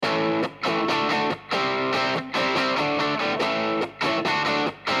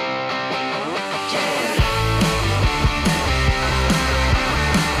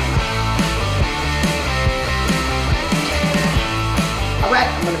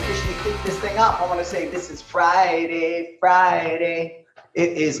officially kick this thing off. I want to say this is Friday. It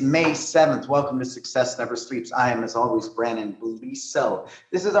is May 7th. Welcome to Success Never Sleeps. I am, as always, Brandon Beliso.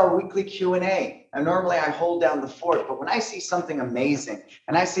 This is our weekly Q&A. And normally I hold down the fort, but when I see something amazing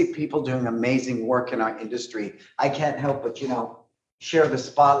and I see people doing amazing work in our industry, I can't help but, share the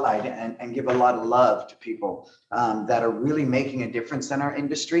spotlight and give a lot of love to people that are really making a difference in our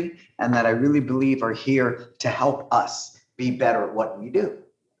industry and that I really believe are here to help us be better at what we do.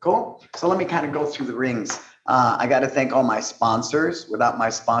 Cool? So let me kind of go through the rings. I got to thank all my sponsors. Without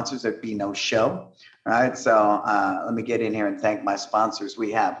my sponsors, there'd be no show. All right. So let me get in here and thank my sponsors.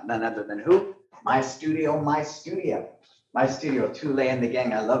 We have none other than who? My Studio, Tule and the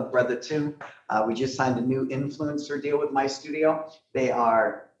gang. I love Brother Two. We just signed a new influencer deal with My Studio. They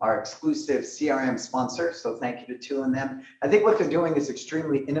are our exclusive CRM sponsor. So thank you to Tule and them. I think what they're doing is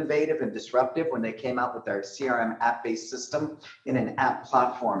extremely innovative and disruptive when they came out with their CRM app-based system in an app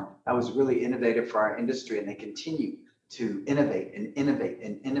platform. That was really innovative for our industry, and they continue to innovate and innovate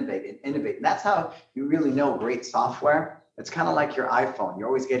and innovate and innovate. And that's how you really know great software. It's kind of like your iPhone. You're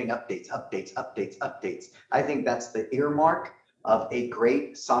always getting updates. I think that's the earmark of a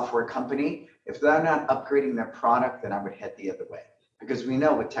great software company. If they're not upgrading their product, then I would head the other way. Because we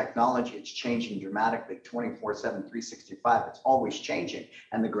know with technology, it's changing dramatically 24/7, 365. It's always changing.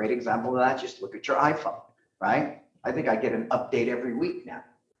 And the great example of that, just look at your iPhone, right? I think I get an update every week now.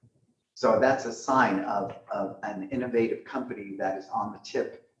 So that's a sign of an innovative company that is on the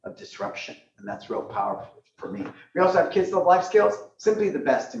tip of disruption. And that's real powerful for me. We also have Kids Love Life Skills, simply the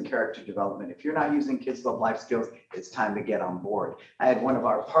best in character development. If you're not using Kids Love Life Skills, it's time to get on board. I had one of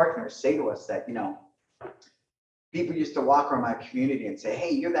our partners say to us that, people used to walk around my community and say, hey,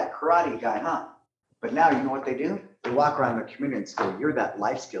 you're that karate guy, huh? But now you know what they do? They walk around the community and say, you're that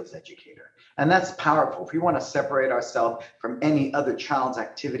life skills educator. And that's powerful. If we want to separate ourselves from any other child's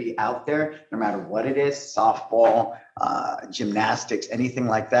activity out there, no matter what it is, softball, gymnastics, anything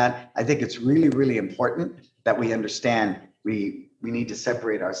like that, I think it's really, really important that we understand we need to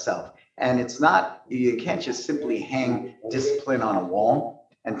separate ourselves. And it's not, you can't just simply hang discipline on a wall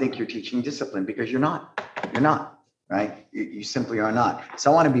and think you're teaching discipline, because you're not, right? You simply are not. So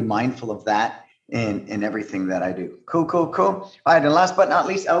I want to be mindful of that in everything that I do. Cool. All right, and last but not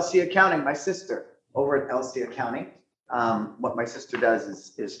least, LC Accounting, my sister over at LC Accounting. What my sister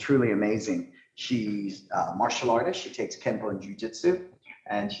does is truly amazing. She's a martial artist. She takes Kempo and Jiu-Jitsu,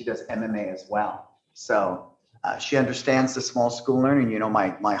 and she does MMA as well. So she understands the small school learner.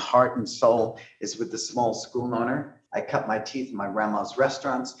 And my heart and soul is with the small school owner. I cut my teeth in my grandma's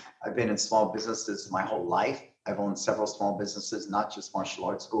restaurants. I've been in small businesses my whole life. I've owned several small businesses, not just martial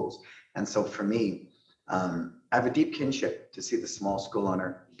arts schools. And so for me, I have a deep kinship to see the small school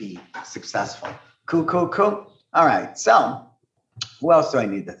owner be successful. Cool. All right, so who else do I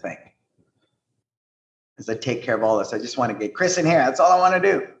need to thank? As I take care of all this, I just want to get Chris in here. That's all I want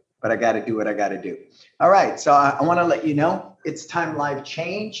to do. But I got to do what I got to do. All right, so I want to let you know, it's Time Live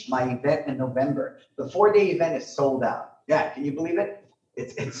Change, my event in November. The 4-day event is sold out. Yeah, can you believe it?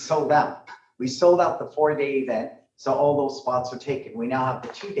 It's sold out. We sold out the 4-day event, so all those spots are taken. We now have the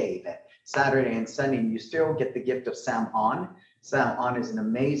 2-day event, Saturday and Sunday, and you still get the gift of Sam On. Sam On is an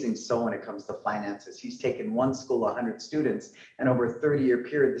amazing soul when it comes to finances. He's taken one school, 100 students, and over a 30-year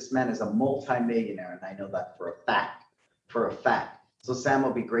period, this man is a multi-millionaire, and I know that for a fact. So Sam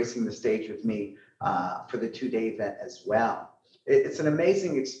will be gracing the stage with me for the 2-day event as well. It's an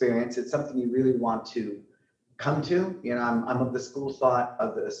amazing experience. It's something you really want to come to. I'm of the school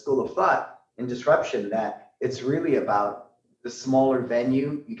of thought in disruption that it's really about the smaller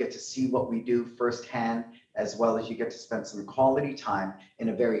venue. You get to see what we do firsthand, as well as you get to spend some quality time in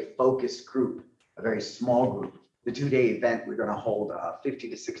a very focused group, a very small group. The 2-day event, we're going to hold 50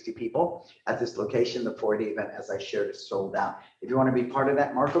 to 60 people at this location. The 4-day event, as I shared, is sold out. If you want to be part of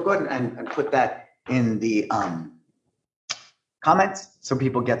that, Marco, go ahead and put that in the comments so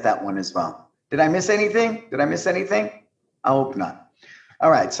people get that one as well. Did I miss anything? I hope not.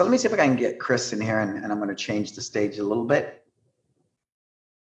 All right, so let me see if I can get Chris in here, and I'm going to change the stage a little bit.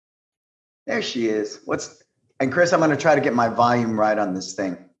 There she is. And Chris, I'm going to try to get my volume right on this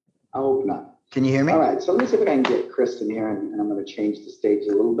thing. I hope not. Can you hear me? All right, so let me see if I can get Chris in here, and I'm going to change the stage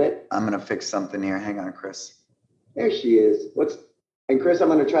a little bit. I'm going to fix something here. Hang on, Chris. There she is. And Chris, I'm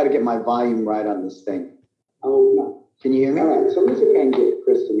going to try to get my volume right on this thing. I hope not. Can you hear me? All right, so let me see if I can get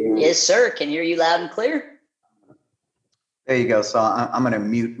Chris in here. Yes, sir. Can hear you loud and clear. There you go. So I'm going to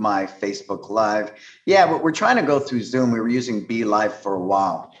mute my Facebook Live. Yeah, but we're trying to go through Zoom. We were using Be Live for a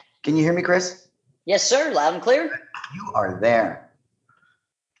while. Can you hear me, Chris? Yes, sir. Loud and clear. You are there.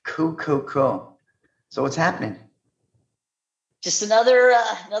 Cool. So what's happening? Just another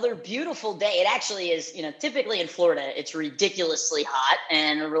beautiful day. It actually is, typically in Florida, it's ridiculously hot.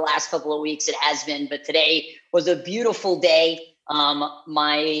 And over the last couple of weeks, it has been. But today was a beautiful day.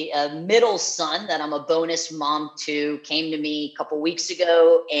 My middle son, that I'm a bonus mom to, came to me a couple weeks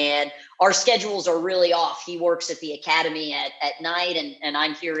ago. And our schedules are really off. He works at the academy at night. And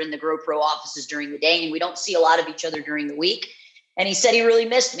I'm here in the GoPro offices during the day. And we don't see a lot of each other during the week. And he said he really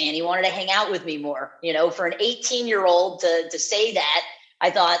missed me and he wanted to hang out with me more. For an 18-year-old to say that, I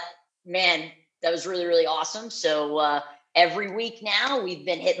thought, man, that was really, really awesome. So every week now we've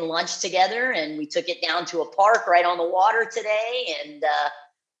been hitting lunch together, and we took it down to a park right on the water today. And,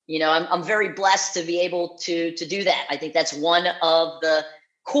 I'm very blessed to be able to do that. I think that's one of the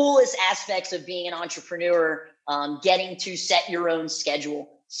coolest aspects of being an entrepreneur, getting to set your own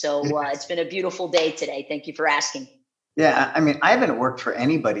schedule. So it's been a beautiful day today. Thank you for asking. Yeah, I mean, I haven't worked for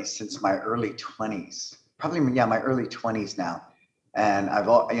anybody since my early 20s, probably, my early 20s now. And I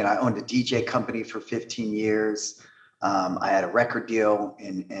owned a DJ company for 15 years. I had a record deal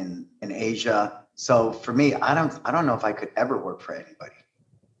in Asia. So for me, I don't know if I could ever work for anybody.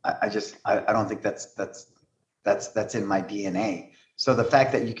 I don't think that's in my DNA. So the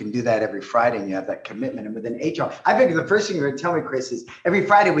fact that you can do that every Friday and you have that commitment, and within HR, I think the first thing you're going to tell me, Chris, is every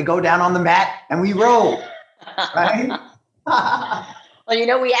Friday we go down on the mat and we roll. Right?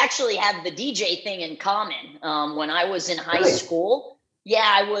 Well, we actually have the DJ thing in common. When I was in high school,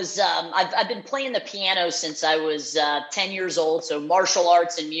 I was, I've been playing the piano since I was 10 years old. So martial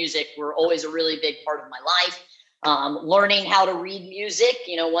arts and music were always a really big part of my life. Learning how to read music,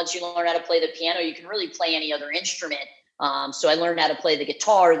 once you learn how to play the piano, you can really play any other instrument. So I learned how to play the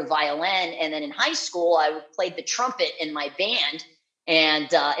guitar, the violin, and then in high school, I played the trumpet in my band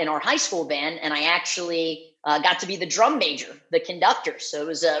and in our high school band. And I actually got to be the drum major, the conductor. So it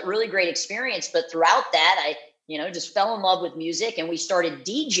was a really great experience. But throughout that, I just fell in love with music, and we started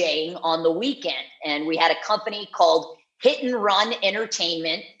DJing on the weekend. And we had a company called Hit and Run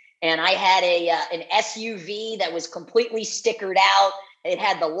Entertainment. And I had an SUV that was completely stickered out. It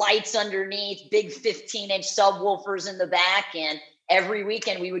had the lights underneath, big 15-inch subwoofers in the back. And every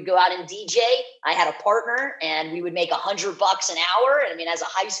weekend we would go out and DJ. I had a partner, and we would make $100 an hour. I mean, as a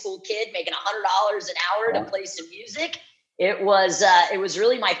high school kid, making $100 an hour to play some music, it was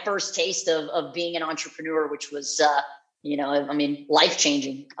really my first taste of being an entrepreneur, which was,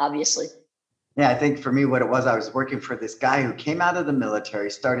 life-changing, obviously. Yeah, I think for me, what it was, I was working for this guy who came out of the military,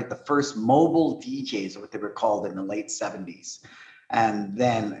 started the first mobile DJs, what they were called, in the late 70s. And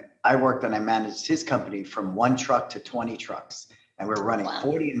then I worked and I managed his company from 1 truck to 20 trucks. And we're running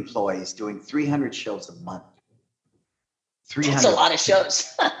 40 employees, doing 300 shows a month. 300. That's a lot of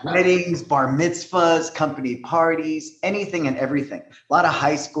shows. Weddings, bar mitzvahs, company parties, anything and everything. A lot of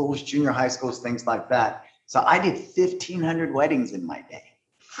high schools, junior high schools, things like that. So I did 1,500 weddings in my day.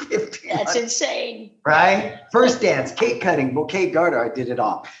 That's insane. Right? First dance, cake cutting, bouquet garter, I did it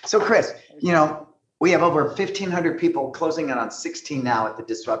all. So Chris, we have over 1,500 people, closing in on 16 now at the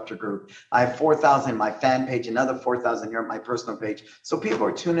Disruptor Group. I have 4,000 in my fan page, another 4,000 here on my personal page. So people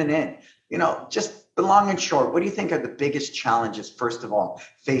are tuning in. Just the long and short, what do you think are the biggest challenges, first of all,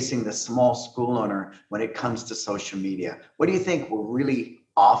 facing the small school owner when it comes to social media? What do you think we're really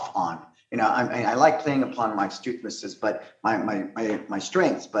off on? I like playing upon my weaknesses, but my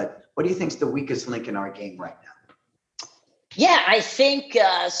strengths. But what do you think is the weakest link in our game right now? Yeah, I think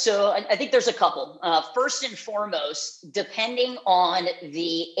so. I think there's a couple. First and foremost, depending on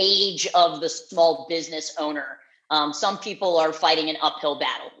the age of the small business owner, some people are fighting an uphill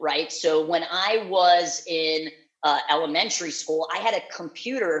battle, right? So when I was in elementary school, I had a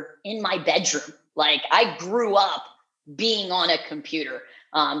computer in my bedroom. Like, I grew up being on a computer.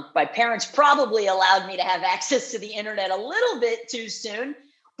 My parents probably allowed me to have access to the internet a little bit too soon.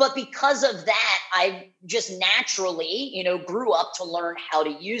 But because of that, I just naturally, grew up to learn how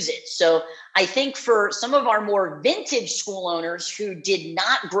to use it. So I think for some of our more vintage school owners who did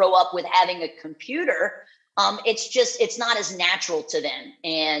not grow up with having a computer, it's not as natural to them.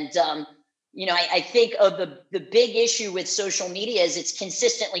 And, I think of the big issue with social media is it's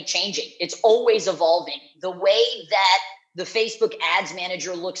consistently changing. It's always evolving. The way that the Facebook Ads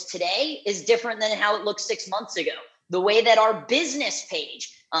Manager looks today is different than how it looked 6 months ago. The way that our business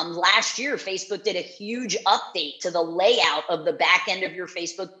page, last year, Facebook did a huge update to the layout of the back end of your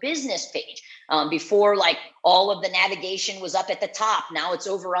Facebook business page. Before, like, all of the navigation was up at the top. Now it's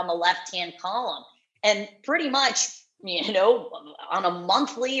over on the left-hand column. And pretty much, on a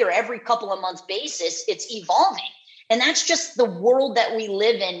monthly or every couple of months basis, it's evolving. And that's just the world that we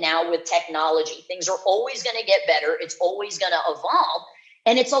live in now with technology. Things are always going to get better. It's always going to evolve.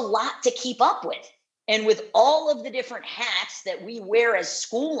 And it's a lot to keep up with. And with all of the different hats that we wear as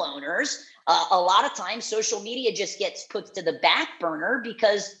school owners, a lot of times social media just gets put to the back burner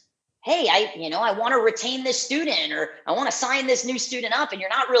because, hey, I want to retain this student, or I want to sign this new student up, and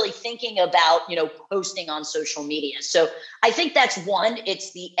you're not really thinking about, posting on social media. So I think that's one.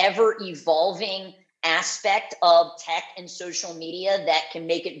 It's the ever evolving aspect of tech and social media that can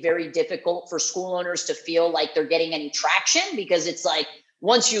make it very difficult for school owners to feel like they're getting any traction, because it's like,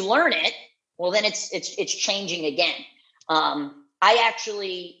 once you learn it, well, then it's changing again. I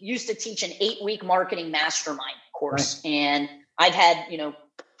actually used to teach an 8-week marketing mastermind course, right. And I've had, a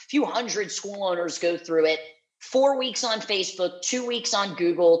few hundred school owners go through it. 4 weeks on Facebook, 2 weeks on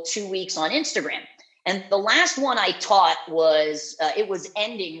Google, 2 weeks on Instagram. And the last one I taught was, it was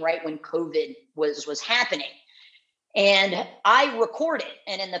ending right when COVID was happening. And I record it.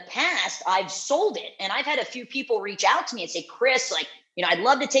 And in the past, I've sold it. And I've had a few people reach out to me and say, Chris, I'd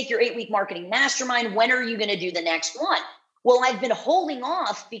love to take your 8-week marketing mastermind. When are you going to do the next one? Well, I've been holding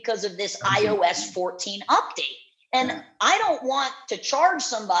off because of this iOS 14 update. And I don't want to charge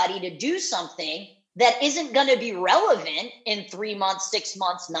somebody to do something that isn't going to be relevant in 3 months, 6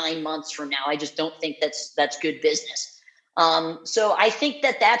 months, 9 months from now. I just don't think that's good business. So I think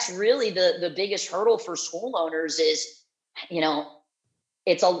that's really the biggest hurdle for school owners is, you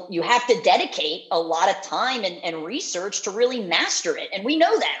have to dedicate a lot of time and research to really master it. And we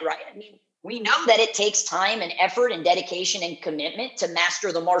know that, right? I mean, we know that it takes time and effort and dedication and commitment to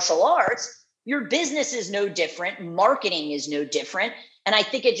master the martial arts. Your business is no different. Marketing is no different. And I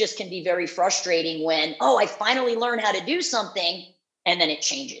think it just can be very frustrating when, I finally learned how to do something, and then it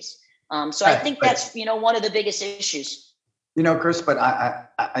changes. So I think that's, one of the biggest issues. Chris, but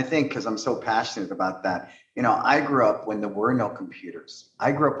I think, because I'm so passionate about that, I grew up when there were no computers.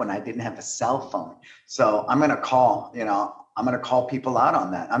 I grew up when I didn't have a cell phone. So I'm going to call people out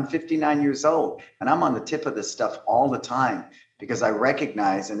on that. I'm 59 years old, and I'm on the tip of this stuff all the time, because I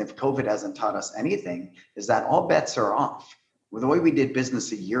recognize, and if COVID hasn't taught us anything, is that all bets are off. The way we did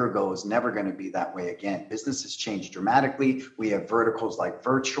business a year ago is never going to be that way again. Business has changed dramatically. We have verticals like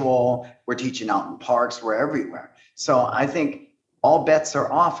virtual. We're teaching out in parks. We're everywhere. So I think all bets are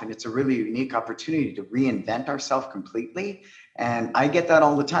off, and it's a really unique opportunity to reinvent ourselves completely. And I get that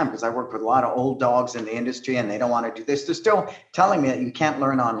all the time, because I work with a lot of old dogs in the industry, and they don't want to do this. They're still telling me that you can't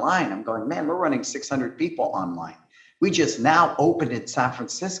learn online. I'm going, man, we're running 600 people online. We just now opened in San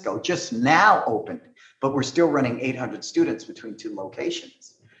Francisco, but we're still running 800 students between 2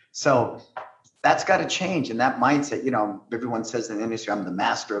 locations. So that's got to change. And that mindset, everyone says in the industry, I'm the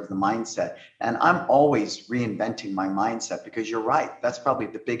master of the mindset. And I'm always reinventing my mindset, because you're right. That's probably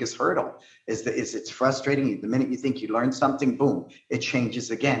the biggest hurdle is it's frustrating. The minute you think you learn something, boom, it changes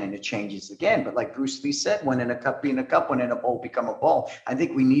again and it changes again. But like Bruce Lee said, when in a cup, be in a cup, when in a bowl, become a bowl. I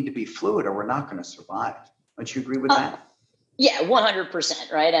think we need to be fluid, or we're not going to survive. Don't you agree with that? Yeah,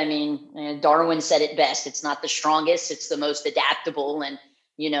 100%, right? I mean, Darwin said it best. It's not the strongest, it's the most adaptable. And,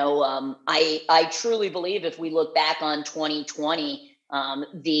 I truly believe, if we look back on 2020,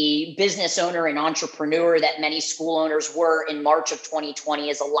 the business owner and entrepreneur that many school owners were in March of 2020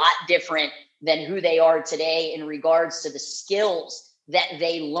 is a lot different than who they are today in regards to the skills that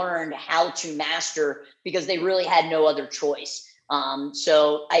they learned how to master, because they really had no other choice.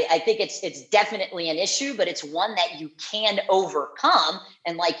 So I think it's definitely an issue, but it's one that you can overcome.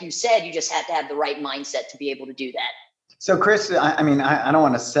 And like you said, you just have to have the right mindset to be able to do that. So Chris, I don't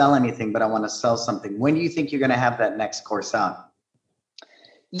want to sell anything, but I want to sell something. When do you think you're going to have that next course out?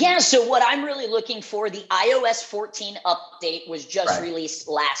 Yeah, so what I'm really looking for, the iOS 14 update was just released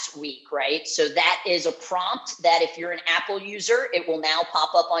last week, right? So that is a prompt that if you're an Apple user, it will now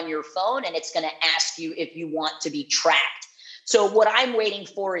pop up on your phone, and it's going to ask you if you want to be tracked. So what I'm waiting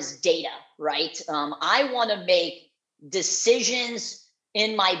for is data, right? I want to make decisions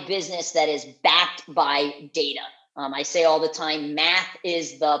in my business that is backed by data. I say all the time, math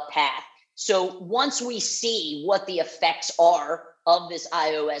is the path. So once we see what the effects are of this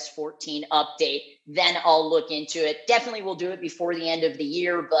iOS 14 update, then I'll look into it. Definitely will do it before the end of the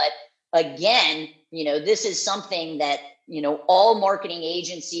year. But again, this is something that, all marketing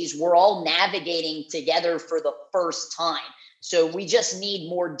agencies, we're all navigating together for the first time. So we just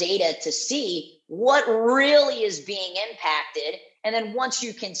need more data to see what really is being impacted. And then once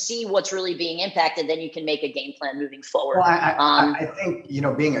you can see what's really being impacted, then you can make a game plan moving forward. Well, I think,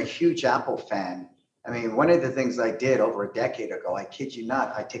 being a huge Apple fan, one of the things I did over a decade ago, I kid you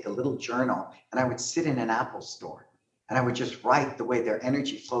not, I take a little journal and I would sit in an Apple store and I would just write the way their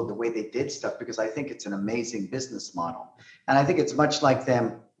energy flowed, the way they did stuff, because I think it's an amazing business model. And I think it's much like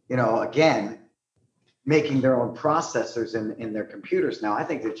them, again, making their own processors in their computers now. I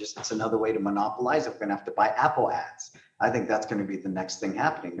think it's another way to monopolize it. We're going to have to buy Apple ads. I think that's going to be the next thing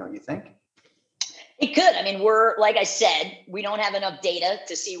happening, don't you think? It could. I mean, like I said, we don't have enough data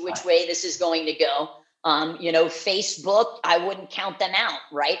to see which way this is going to go. Facebook, I wouldn't count them out,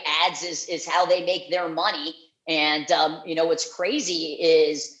 right? Ads is how they make their money. And, what's crazy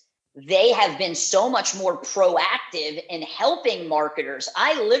is they have been so much more proactive in helping marketers.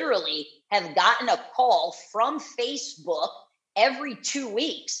 I literally have gotten a call from Facebook every 2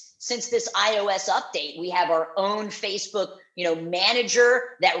 weeks since this iOS update. We have our own Facebook,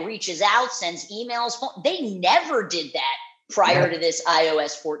 manager that reaches out, sends emails. They never did that prior to this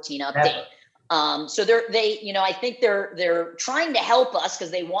iOS 14 update. So I think they're trying to help us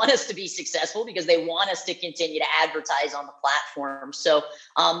because they want us to be successful, because they want us to continue to advertise on the platform. So,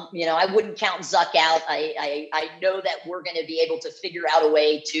 I wouldn't count Zuck out. I know that we're going to be able to figure out a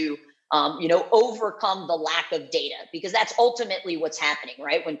way to, overcome the lack of data, because that's ultimately what's happening,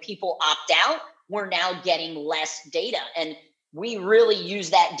 right? When people opt out, we're now getting less data. And we really use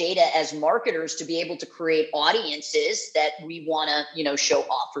that data as marketers to be able to create audiences that we want to, show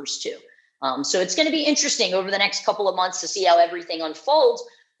offers to. So it's going to be interesting over the next couple of months to see how everything unfolds.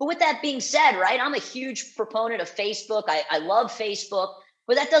 But with that being said, right, I'm a huge proponent of Facebook. I love Facebook,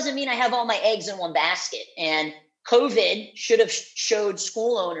 but that doesn't mean I have all my eggs in one basket. And COVID should have showed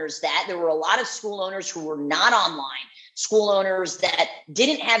school owners that there were a lot of school owners who were not online, school owners that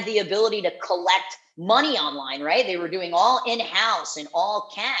didn't have the ability to collect money online, right? They were doing all in-house and all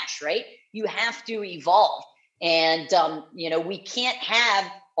cash, right? You have to evolve. And, we can't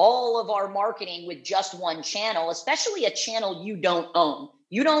have all of our marketing with just one channel, especially a channel you don't own.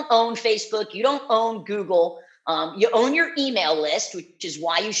 You don't own Facebook. You don't own Google. You own your email list, which is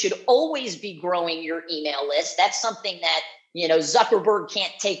why you should always be growing your email list. That's something that, Zuckerberg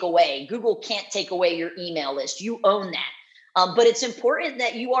can't take away. Google can't take away your email list. You own that. But it's important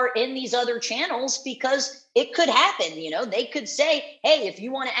that you are in these other channels, because it could happen. They could say, hey, if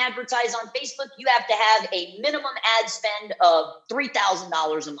you want to advertise on Facebook, you have to have a minimum ad spend of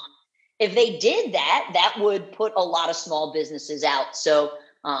 $3,000 a month. If they did that, that would put a lot of small businesses out. So,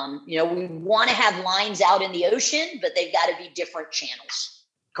 we want to have lines out in the ocean, but they've got to be different channels.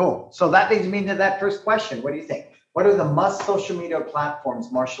 Cool. So that leads me to that first question. What do you think? What are the must social media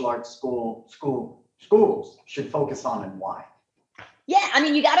platforms martial arts schools should focus on, and why? Yeah, I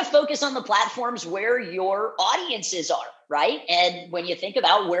mean, you got to focus on the platforms where your audiences are, right? And when you think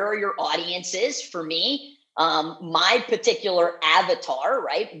about where are your audiences, for me, my particular avatar,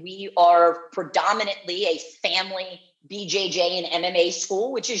 right? We are predominantly a family BJJ and MMA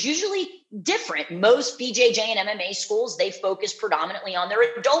school, which is usually different. Most BJJ and MMA schools, they focus predominantly on their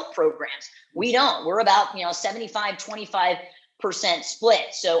adult programs. We don't. We're about, 75-25% split.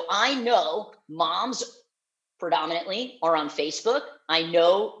 So I know moms predominantly are on Facebook. I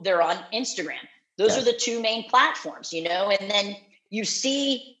know they're on Instagram. Those are the two main platforms, and then you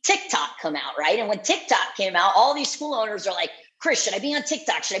see TikTok come out, right? And when TikTok came out, all these school owners are like, Chris, should I be on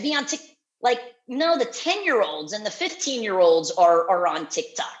TikTok? Should I be on TikTok? Like, no, the 10-year-olds and the 15-year-olds are on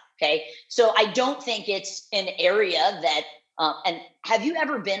TikTok. Okay. So I don't think it's an area that, and have you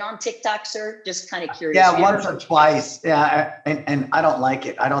ever been on TikTok, sir? Just kind of curious. Yeah, once or twice. Yeah. And I don't like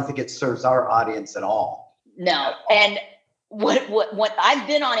it. I don't think it serves our audience at all. No. And what I've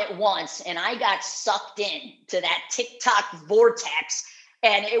been on it once, and I got sucked in to that TikTok vortex,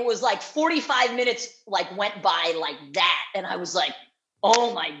 and it was like 45 minutes went by like that. And I was like,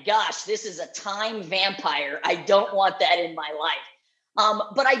 oh my gosh, this is a time vampire. I don't want that in my life.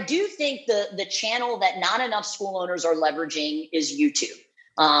 But I do think the channel that not enough school owners are leveraging is YouTube.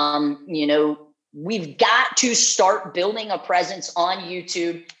 We've got to start building a presence on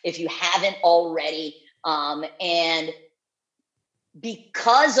YouTube if you haven't already. And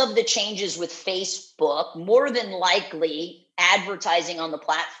because of the changes with Facebook, more than likely advertising on the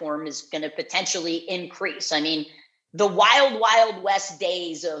platform is going to potentially increase. I mean, the wild west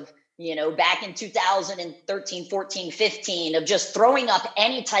days of, back in 2013, 14, 15, of just throwing up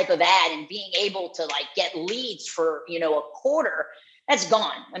any type of ad and being able to get leads for, a quarter, that's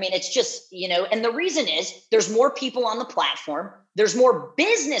gone. I mean, it's just, and the reason is there's more people on the platform, there's more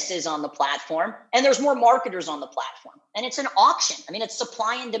businesses on the platform, and there's more marketers on the platform. And it's an auction. I mean, it's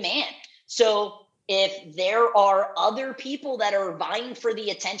supply and demand. So if there are other people that are vying for the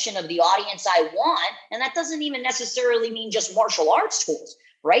attention of the audience I want, and that doesn't even necessarily mean just martial arts schools,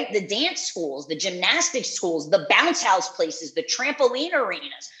 right? The dance schools, the gymnastics schools, the bounce house places, the trampoline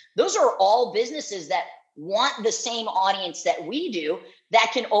arenas, those are all businesses that want the same audience that we do.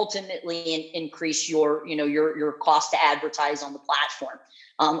 that can ultimately increase your, your cost to advertise on the platform.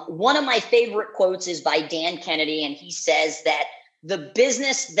 One of my favorite quotes is by Dan Kennedy, and he says that the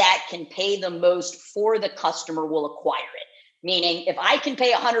business that can pay the most for the customer will acquire it. Meaning, if I can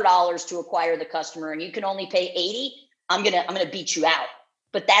pay $100 to acquire the customer and you can only pay 80, I'm gonna beat you out.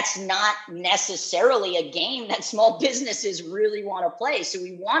 But that's not necessarily a game that small businesses really want to play. So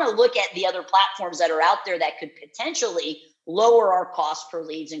we want to look at the other platforms that are out there that could potentially lower our cost per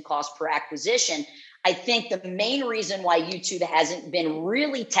leads and cost per acquisition. I think the main reason why YouTube hasn't been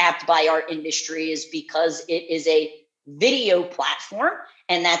really tapped by our industry is because it is a video platform.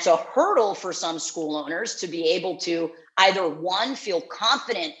 And that's a hurdle for some school owners to be able to either one, feel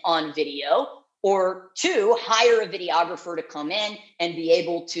confident on video, or two, hire a videographer to come in and be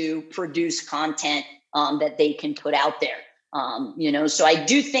able to produce content that they can put out there. So I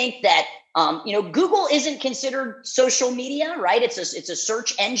do think that, Google isn't considered social media, right? It's a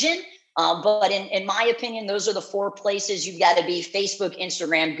search engine. But in my opinion, those are the four places you've got to be: Facebook,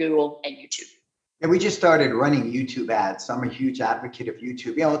 Instagram, Google, and YouTube. And we just started running YouTube ads. So I'm a huge advocate of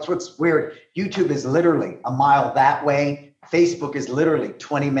YouTube. It's what's weird. YouTube is literally a mile that way. Facebook is literally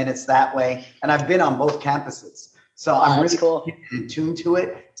 20 minutes that way. And I've been on both campuses. So I'm really cool. in tune to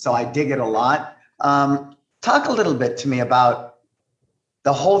it. So I dig it a lot. Talk a little bit to me about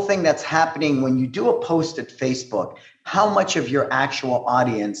the whole thing that's happening when you do a post at Facebook. How much of your actual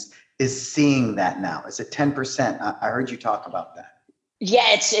audience is seeing that now? Is it 10%? I heard you talk about that. Yeah,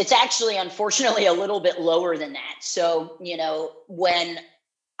 it's actually, unfortunately, a little bit lower than that. So, when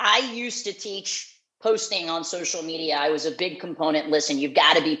I used to teach posting on social media, I was a big component. Listen, you've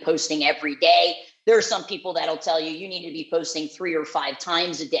got to be posting every day. There are some people that'll tell you need to be posting 3 or 5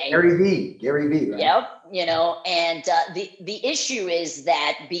 times a day. Gary V, right? Yep. And the issue is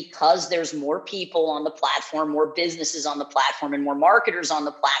that because there's more people on the platform, more businesses on the platform, and more marketers on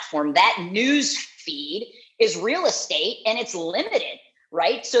the platform, that news feed is real estate and it's limited.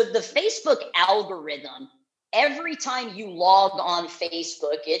 Right. So the Facebook algorithm, every time you log on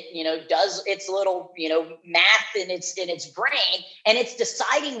Facebook, it, does its little, math in its brain, and it's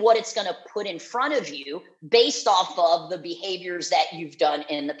deciding what it's going to put in front of you based off of the behaviors that you've done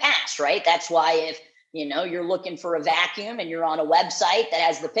in the past. Right. That's why if, you're looking for a vacuum and you're on a website that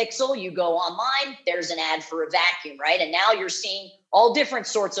has the pixel, you go online, there's an ad for a vacuum. Right. And now you're seeing all different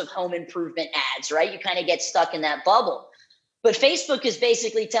sorts of home improvement ads. Right. You kind of get stuck in that bubble. But Facebook is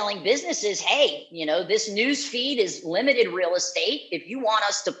basically telling businesses, hey, this news feed is limited real estate. If you want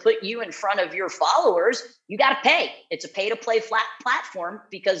us to put you in front of your followers, you got to pay. It's a pay-to-play flat platform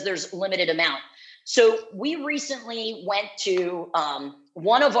because there's limited amount. So we recently went to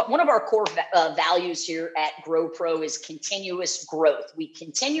one of our core values here at GrowPro is continuous growth. We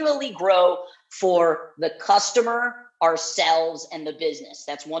continually grow for the customer, ourselves, and the business.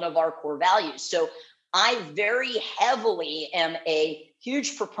 That's one of our core values. So I very heavily am a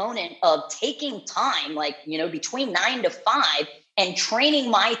huge proponent of taking time, between 9 to 5, and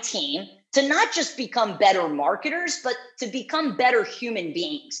training my team to not just become better marketers, but to become better human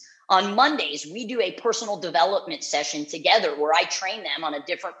beings. On Mondays, we do a personal development session together where I train them on a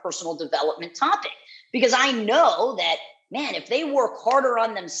different personal development topic, because I know that, man, if they work harder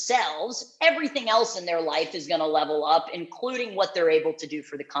on themselves, everything else in their life is going to level up, including what they're able to do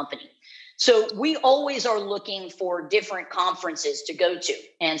for the company. So we always are looking for different conferences to go to.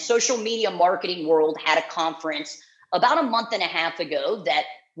 And Social Media Marketing World had a conference about a month and a half ago that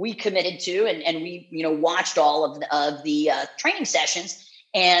we committed to, and we watched all of the training sessions.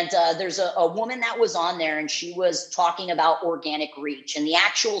 And there's a woman that was on there, and she was talking about organic reach. And the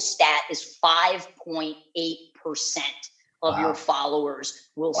actual stat is 5.8% of your followers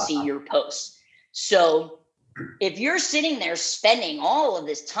will see your posts. So if you're sitting there spending all of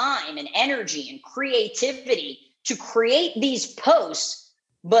this time and energy and creativity to create these posts,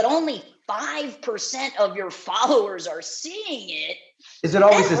 but only 5% of your followers are seeing it. Is it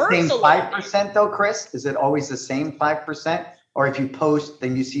always the same 5% though, Chris? Is it always the same 5%? Or if you post,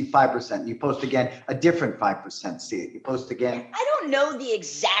 then you see 5%. You post again, a different 5% see it. You post again. I don't know the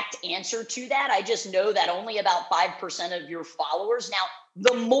exact answer to that. I just know that only about 5% of your followers. Now,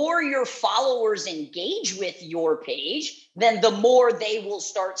 the more your followers engage with your page, then the more they will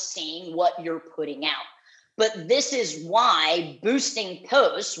start seeing what you're putting out. But this is why boosting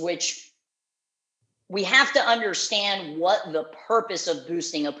posts, which we have to understand what the purpose of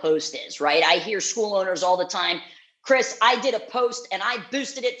boosting a post is, right? I hear school owners all the time, Chris, I did a post and I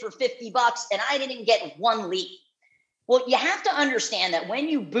boosted it for $50 and I didn't get one lead. Well, you have to understand that when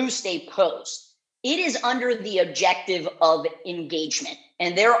you boost a post, it is under the objective of engagement.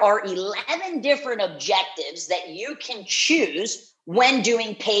 And there are 11 different objectives that you can choose when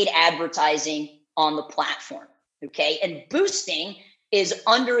doing paid advertising on the platform. Okay. And boosting is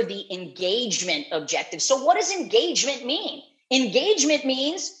under the engagement objective. So what does engagement mean? Engagement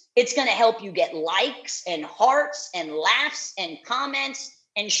means it's going to help you get likes and hearts and laughs and comments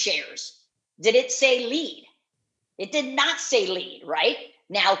and shares. Did it say lead? It did not say lead, right?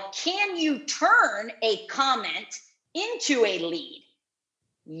 Now, can you turn a comment into a lead?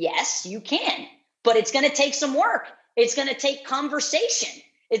 Yes, you can, but it's going to take some work. It's going to take conversation.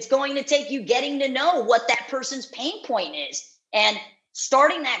 It's going to take you getting to know what that person's pain point is. And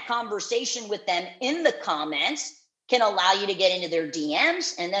starting that conversation with them in the comments can allow you to get into their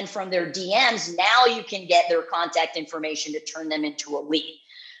DMs. And then from their DMs, now you can get their contact information to turn them into a lead.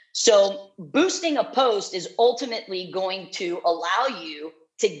 So boosting a post is ultimately going to allow you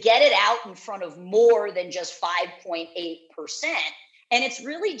to get it out in front of more than just 5.8%. And it's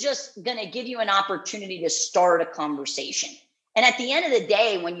really just going to give you an opportunity to start a conversation. And at the end of the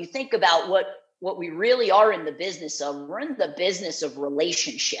day, when you think about what we really are in the business of, we're in the business of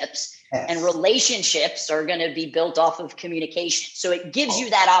relationships. Yes. And relationships are going to be built off of communication. So it gives you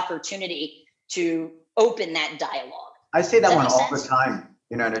that opportunity to open that dialogue. I say that one all the time,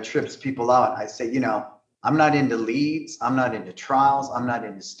 and it trips people out. I say, I'm not into leads. I'm not into trials. I'm not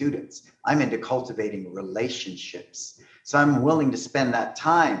into students. I'm into cultivating relationships. So I'm willing to spend that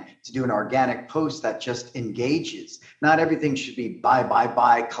time to do an organic post that just engages. Not everything should be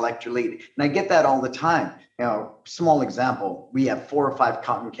buy, collect your lead. And I get that all the time. Small example, we have 4 or 5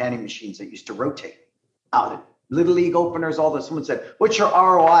 cotton candy machines that used to rotate out at Little League openers, all this. Someone said, what's your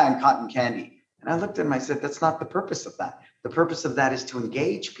ROI on cotton candy? And I looked at them, I said, that's not the purpose of that. The purpose of that is to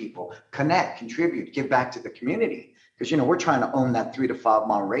engage people, connect, contribute, give back to the community. Because, we're trying to own that 3 to 5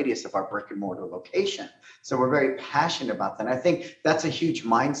 mile radius of our brick and mortar location. So we're very passionate about that. And I think that's a huge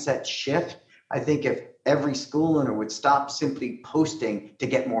mindset shift. I think if every school owner would stop simply posting to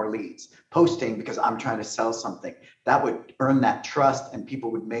get more leads, posting because I'm trying to sell something, that would earn that trust and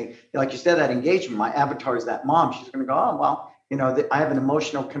people would make, like you said, that engagement. My avatar is that mom. She's going to go, oh, well, I have an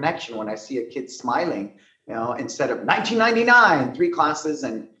emotional connection when I see a kid smiling, instead of 1999, 3 classes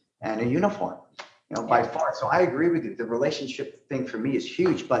and a uniform. By far. So I agree with you. The relationship thing for me is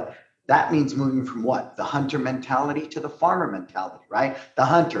huge, but that means moving from what? The hunter mentality to the farmer mentality, right? The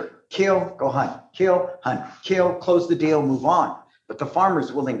hunter, kill, go hunt, kill, hunt, kill, close the deal, move on. But the farmer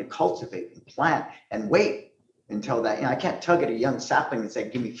is willing to cultivate and plant and wait until that, I can't tug at a young sapling and say,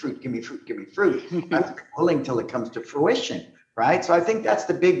 give me fruit, give me fruit, give me fruit. I have to be willing till it comes to fruition, right? So I think that's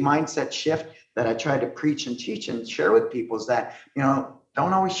the big mindset shift that I try to preach and teach and share with people is that,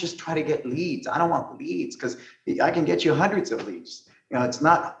 don't always just try to get leads. I don't want leads because I can get you hundreds of leads. It's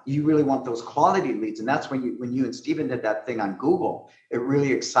not, you really want those quality leads. And that's when you and Stephen did that thing on Google, it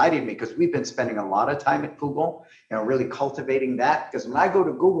really excited me because we've been spending a lot of time at Google, really cultivating that. Because when I go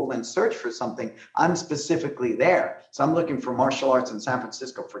to Google and search for something, I'm specifically there. So I'm looking for martial arts in San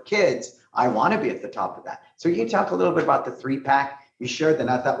Francisco for kids. I want to be at the top of that. So you can talk a little bit about the 3-pack you shared, that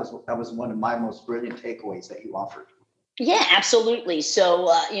I thought that was one of my most brilliant takeaways that you offered. Yeah, absolutely.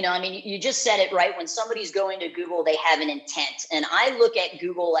 So, you just said it right. When somebody's going to Google, they have an intent. And I look at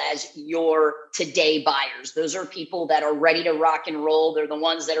Google as your today buyers. Those are people that are ready to rock and roll. They're the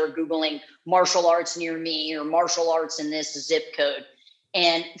ones that are Googling martial arts near me or martial arts in this zip code.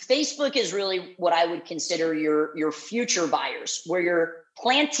 And Facebook is really what I would consider your future buyers, where you're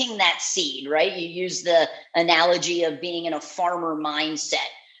planting that seed, right? You use the analogy of being in a farmer mindset.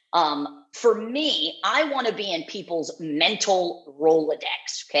 For me, I want to be in people's mental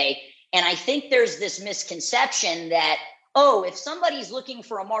Rolodex, okay? And I think there's this misconception that, if somebody's looking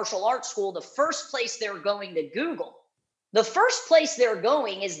for a martial arts school, the first place they're going to Google, the first place they're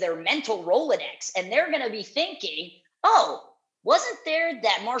going is their mental Rolodex. And they're going to be thinking, wasn't there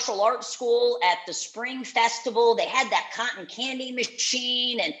that martial arts school at the Spring Festival? They had that cotton candy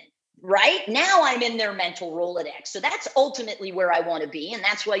machine and right now I'm in their mental Rolodex. So that's ultimately where I want to be. And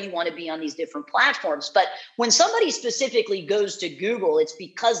that's why you want to be on these different platforms. But when somebody specifically goes to Google, it's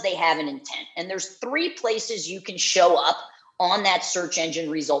because they have an intent. And there's 3 places you can show up on that search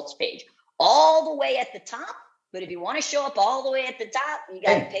engine results page, all the way at the top. But if you want to show up all the way at the top, you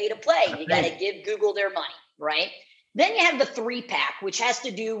got to pay to play. You got to give Google their money, right? Then you have the 3-pack, which has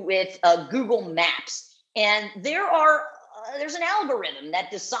to do with Google Maps. And there's an algorithm that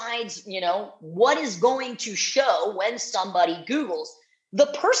decides, what is going to show when somebody Googles. The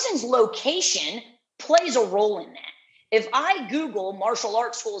person's location plays a role in that. If I Google martial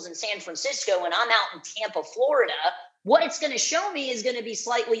arts schools in San Francisco and I'm out in Tampa, Florida, what it's going to show me is going to be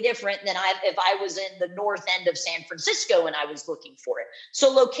slightly different than if I was in the north end of San Francisco and I was looking for it. So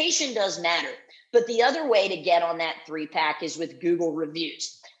location does matter. But the other way to get on that 3-pack is with Google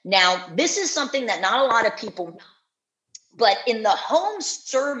reviews. Now, this is something that not a lot of people know, but in the home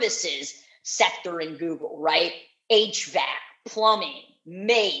services sector in Google, right? HVAC, plumbing,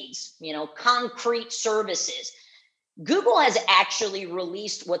 maids, concrete services. Google has actually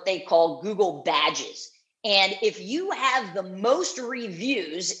released what they call Google badges. And if you have the most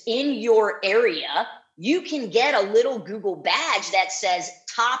reviews in your area, you can get a little Google badge that says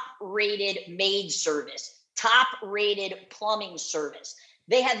top rated maid service, top rated plumbing service.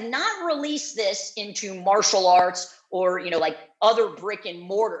 They have not released this into martial arts or, like other brick and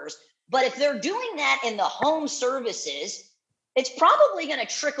mortars. But if they're doing that in the home services, it's probably going to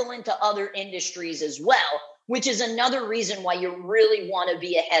trickle into other industries as well, which is another reason why you really want to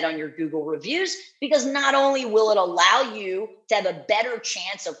be ahead on your Google reviews, because not only will it allow you to have a better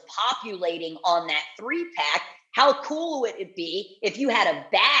chance of populating on that 3-pack, how cool would it be if you had a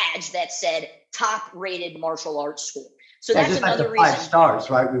badge that said top rated martial arts school? So that's just another like reason. 5 stars,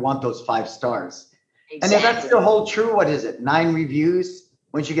 right? We want those 5 stars. Exactly. And if that's still hold true, what is it? 9 reviews?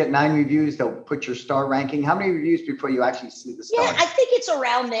 Once you get 9 reviews, they'll put your star ranking. How many reviews before you actually see the star? Yeah, I think it's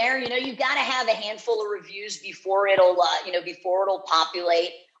around there. You've got to have a handful of reviews before it'll populate.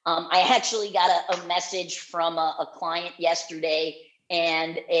 I actually got a message from a client yesterday,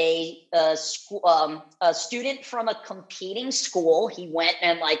 and a student from a competing school. He went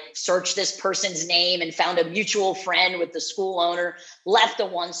and searched this person's name and found a mutual friend with the school owner, left a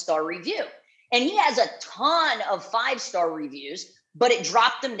 1-star review. And he has a ton of 5-star reviews, but it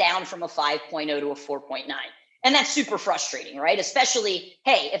dropped them down from a 5.0 to a 4.9. And that's super frustrating, right? Especially,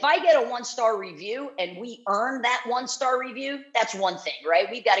 hey, if I get a 1-star review and we earn that 1-star review, that's one thing, right?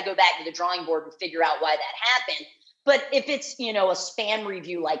 We've got to go back to the drawing board and figure out why that happened. But if it's, a spam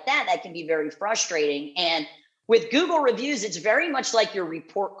review like that, that can be very frustrating. And with Google reviews, it's very much like your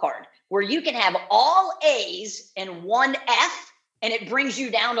report card, where you can have all A's and 1 F, and it brings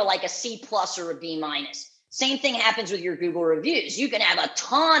you down to a C+ or a B-. Same thing happens with your Google reviews. You can have a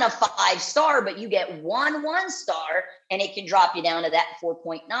ton of 5-star, but you get 1-star, and it can drop you down to that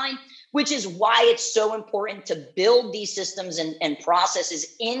 4.9, which is why it's so important to build these systems and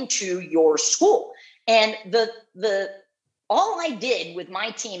processes into your school. And all I did with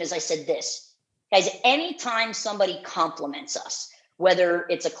my team is I said this, guys, anytime somebody compliments us, whether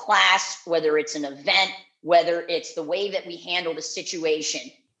it's a class, whether it's an event, whether it's the way that we handle the situation,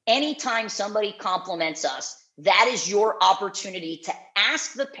 anytime somebody compliments us, that is your opportunity to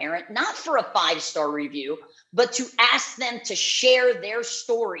ask the parent, not for a 5-star review, but to ask them to share their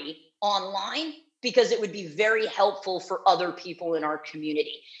story online, because it would be very helpful for other people in our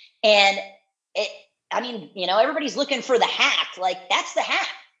community. And everybody's looking for the hack. That's the hack.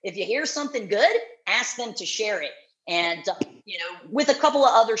 If you hear something good, ask them to share it. And, with a couple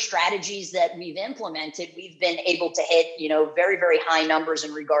of other strategies that we've implemented, we've been able to hit, very, very high numbers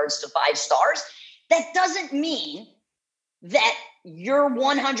in regards to 5 stars. That doesn't mean that you're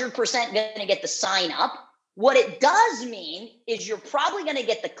 100% going to get the sign up. What it does mean is you're probably going to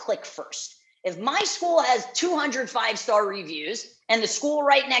get the click first. If my school has 200 5-star reviews and the school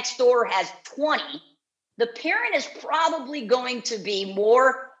right next door has 20, the parent is probably going to be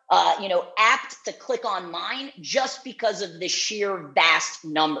more apt to click on mine just because of the sheer vast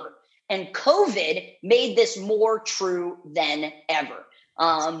number. And COVID made this more true than ever.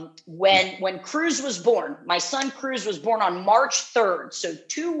 When Cruz was born, my son Cruz was born on March 3rd, so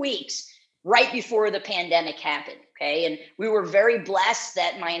 2 weeks right before the pandemic happened. Okay. And we were very blessed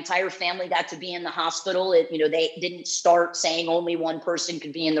that my entire family got to be in the hospital. They didn't start saying only one person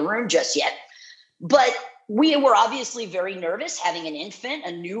could be in the room just yet. But we were obviously very nervous having an infant,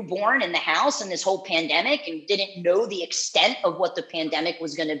 a newborn in the house, and this whole pandemic, and didn't know the extent of what the pandemic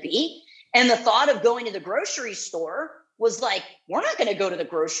was going to be. And the thought of going to the grocery store was we're not going to go to the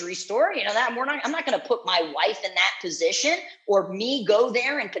grocery store. I'm not going to put my wife in that position, or me go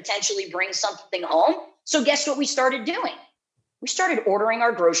there and potentially bring something home. So guess what we started doing? We started ordering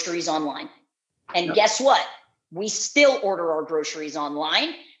our groceries online. And guess what? We still order our groceries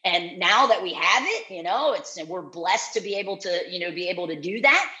online. And now that we have it, we're blessed to be able to do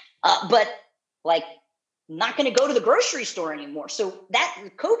that. But not going to go to the grocery store anymore. So that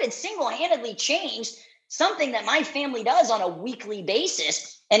COVID single-handedly changed something that my family does on a weekly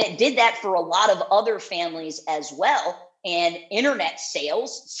basis. And it did that for a lot of other families as well. And internet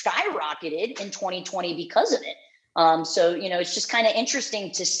sales skyrocketed in 2020 because of it. So, it's just kind of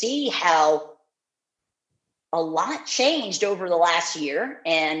interesting to see how a lot changed over the last year.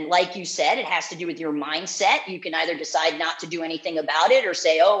 And like you said, it has to do with your mindset. You can either decide not to do anything about it or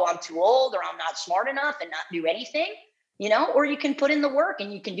say, oh, I'm too old or I'm not smart enough and not do anything, or you can put in the work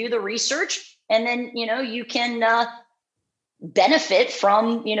and you can do the research and then, you can benefit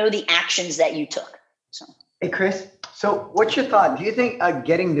from, the actions that you took. So. Hey, Chris, so what's your thought? Do you think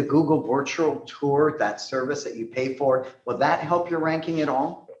getting the Google virtual tour, that service that you pay for, will that help your ranking at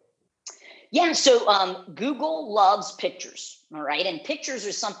all? Yeah, so Google loves pictures, all right? And pictures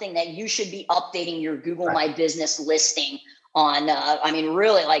are something that you should be updating your Google My Business listing on,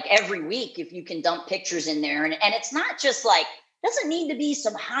 really like every week if you can dump pictures in there. And it's not just like, doesn't need to be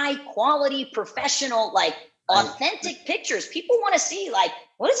some high quality, professional, like authentic pictures. People want to see like,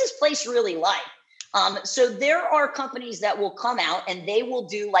 what is this place really like? So there are companies that will come out and they will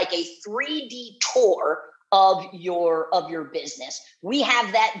do like a 3D tour of your business. We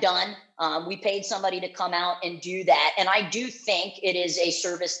have that done. We paid somebody to come out and do that. And I do think it is a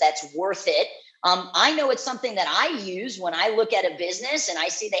service that's worth it. I know it's something that I use when I look at a business and I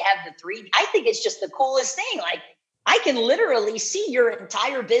see they have the 3D. I think it's just the coolest thing. Like I can literally see your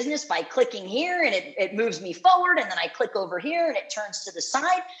entire business by clicking here and it moves me forward. And then I click over here and it turns to the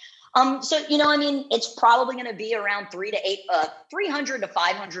side. It's probably going to be around $300 to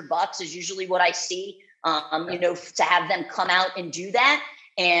 $500 is usually what I see. To have them come out and do that.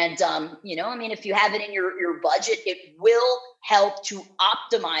 And, if you have it in your budget, it will help to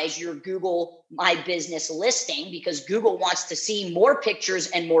optimize your Google My Business listing because Google wants to see more pictures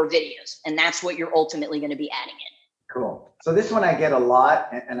and more videos. And that's what you're ultimately going to be adding in. Cool. So this one I get a lot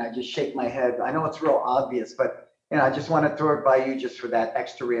and I just shake my head. I know it's real obvious, but I just want to throw it by you just for that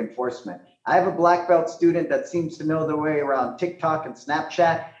extra reinforcement. I have a black belt student that seems to know their way around TikTok and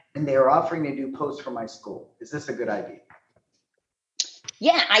Snapchat. And they are offering to do posts for my school. Is this a good idea?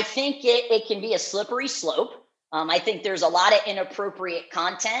 Yeah, I think it can be a slippery slope. I think there's a lot of inappropriate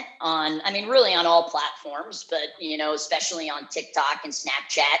content really on all platforms, but, especially on TikTok and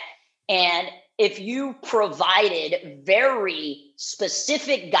Snapchat. And if you provided very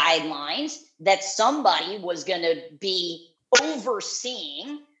specific guidelines that somebody was going to be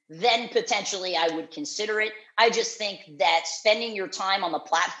overseeing, then potentially I would consider it. I just think that spending your time on the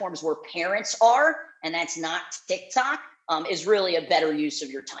platforms where parents are, and that's not TikTok, is really a better use of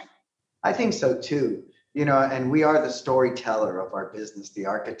your time. I think so too. And we are the storyteller of our business, the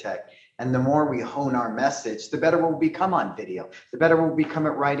architect. And the more we hone our message, the better we'll become on video, the better we'll become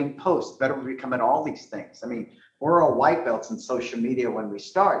at writing posts, the better we'll become at all these things. We're all white belts in social media when we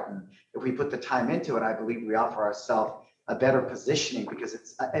start. And if we put the time into it, I believe we offer ourselves a better positioning because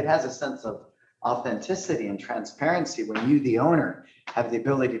it has a sense of authenticity and transparency when you, the owner, have the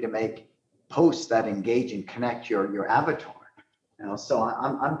ability to make posts that engage and connect your avatar. So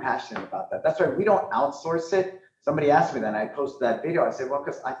I'm passionate about that. That's why we don't outsource it. Somebody asked me that and I posted that video. I said, well,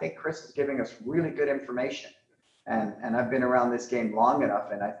 because I think Chris is giving us really good information. And I've been around this game long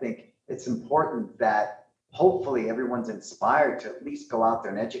enough. And I think it's important that hopefully everyone's inspired to at least go out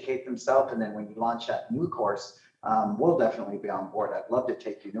there and educate themselves. And then when you launch that new course, we'll definitely be on board. I'd love to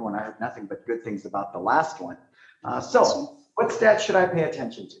take you new one. I heard nothing but good things about the last one. So what stats should I pay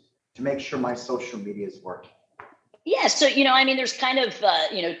attention to make sure my social media is working? Yeah. So, there's kind of,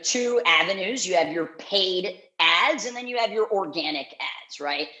 two avenues. You have your paid ads and then you have your organic ads,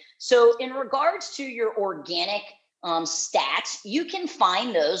 right? So in regards to your organic stats, you can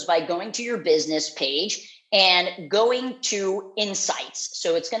find those by going to your business page and going to insights.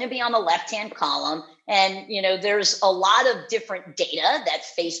 So it's going to be on the left-hand column. And, there's a lot of different data that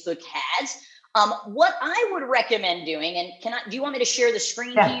Facebook has. What I would recommend doing, and do you want me to share the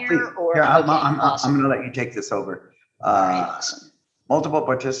screen here? Please. Or here, I'm going to let you take this over. All right, awesome. Multiple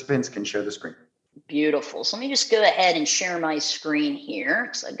participants can share the screen. Beautiful. So let me just go ahead and share my screen here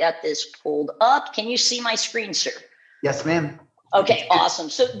because I've got this pulled up. Can you see my screen, sir? Yes, ma'am. Okay, awesome.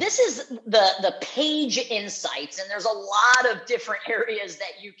 So this is the page insights, and there's a lot of different areas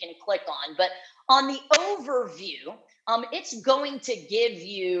that you can click on. But on the overview, it's going to give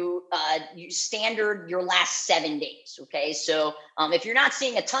you your last 7 days. Okay, so if you're not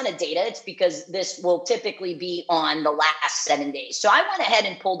seeing a ton of data, it's because this will typically be on the last 7 days. So I went ahead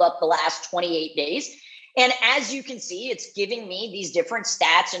and pulled up the last 28 days. And as you can see, it's giving me these different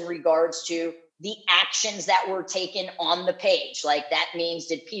stats in regards to the actions that were taken on the page. Like that means,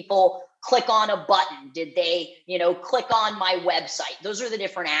 did people click on a button? Did they, click on my website? Those are the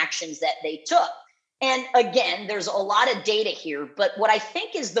different actions that they took. And again, there's a lot of data here, but what I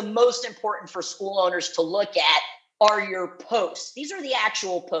think is the most important for school owners to look at are your posts. These are the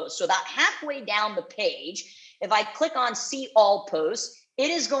actual posts. So about halfway down the page, if I click on see all posts, it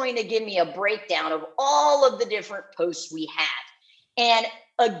is going to give me a breakdown of all of the different posts we have. And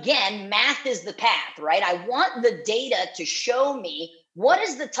again, math is the path, right? I want the data to show me what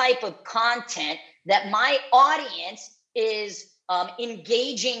is the type of content that my audience is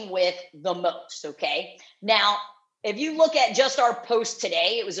engaging with the most, okay? Now, if you look at just our post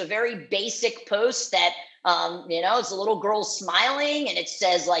today, it was a very basic post that, it's a little girl smiling and it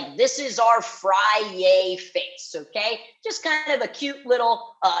says like, this is our Fry-yay face, okay? Just kind of a cute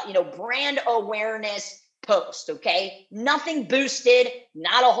little, brand awareness post, okay? Nothing boosted,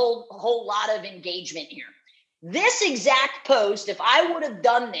 not a whole lot of engagement here. This exact post, if I would have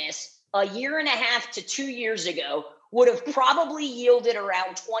done this a year and a half to 2 years ago, would have probably yielded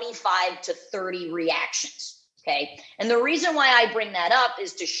around 25 to 30 reactions, okay? And the reason why I bring that up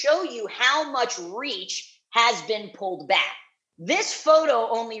is to show you how much reach has been pulled back. This photo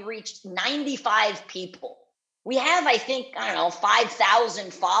only reached 95 people. We have, I think,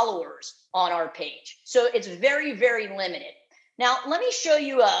 5,000 followers on our page. So it's very, very limited. Now, let me show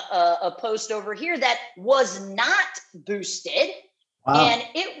you a post over here that was not boosted. Wow. And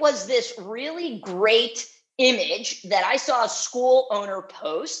it was this really great image that I saw a school owner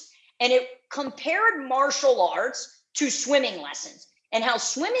post, and it compared martial arts to swimming lessons and how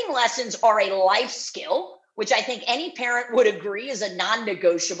swimming lessons are a life skill, which I think any parent would agree is a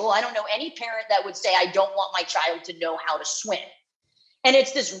non-negotiable. I don't know any parent that would say, I don't want my child to know how to swim. And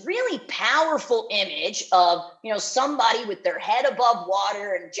it's this really powerful image of, somebody with their head above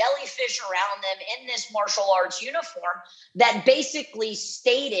water and jellyfish around them in this martial arts uniform that basically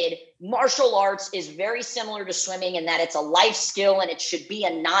stated martial arts is very similar to swimming and that it's a life skill and it should be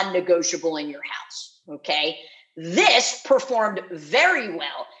a non-negotiable in your house. Okay. This performed very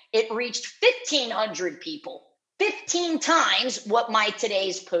well. It reached 1,500 people, 15 times what my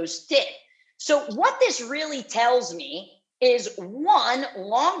today's post did. So what this really tells me is, one,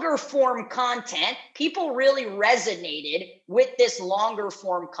 longer form content. People really resonated with this longer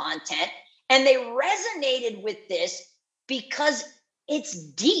form content. And they resonated with this because it's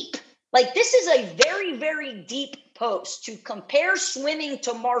deep. Like, this is a very, very deep post to compare swimming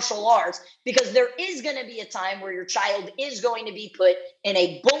to martial arts, because there is going to be a time where your child is going to be put in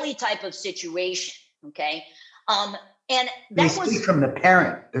a bully type of situation. Okay. And that was speak from the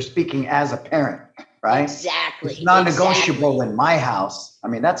parent. They're speaking as a parent. Right? Exactly. It's non-negotiable in my house. I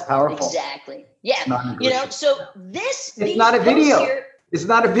mean, that's powerful. Exactly. Yeah. So this it's not a video. It's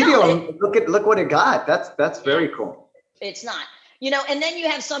not a video. No, look what it got. That's very cool. It's not. And then you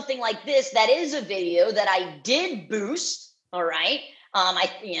have something like this that is a video that I did boost. All right. I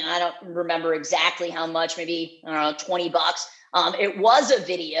don't remember exactly how much, maybe, I don't know, $20. It was a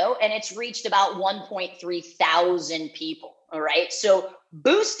video and it's reached about 1.3 thousand people. All right. So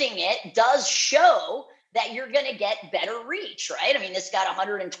boosting it does show that you're going to get better reach, right? I mean, this got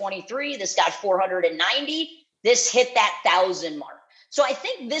 123, this got 490, this hit that 1,000 mark. So I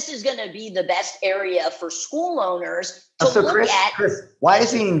think this is going to be the best area for school owners to look at. Chris, why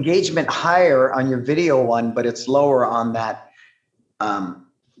is the engagement higher on your video one, but it's lower on that,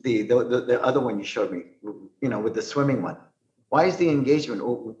 the other one you showed me, with the swimming one? Why is the engagement?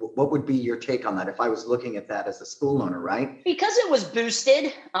 What would be your take on that if I was looking at that as a school owner, right? Because it was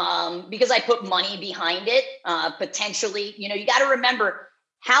boosted, because I put money behind it, potentially. You got to remember,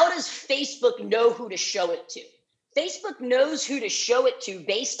 how does Facebook know who to show it to? Facebook knows who to show it to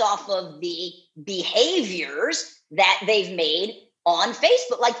based off of the behaviors that they've made on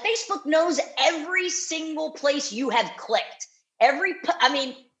Facebook. Like, Facebook knows every single place you have clicked.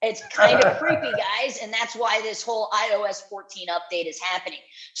 It's kind of creepy, guys. And that's why this whole iOS 14 update is happening.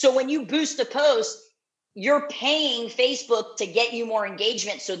 So when you boost a post, you're paying Facebook to get you more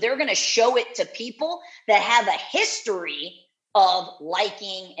engagement. So they're going to show it to people that have a history of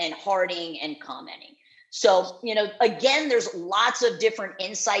liking and hearting and commenting. So, again, there's lots of different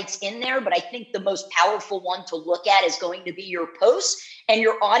insights in there, but I think the most powerful one to look at is going to be your posts, and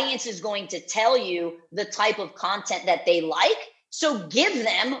your audience is going to tell you the type of content that they like. So give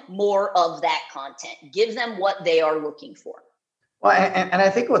them more of that content. Give them what they are looking for. Well, and I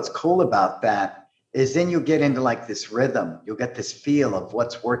think what's cool about that is then you get into like this rhythm. You'll get this feel of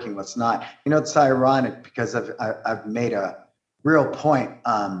what's working, what's not. It's ironic because I've made a real point.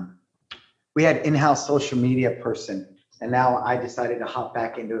 We had in-house social media person, and now I decided to hop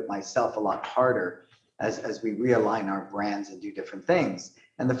back into it myself a lot harder as we realign our brands and do different things.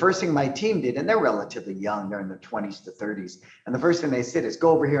 And the first thing my team did, and they're relatively young, they're in their 20s to 30s. And the first thing they said is,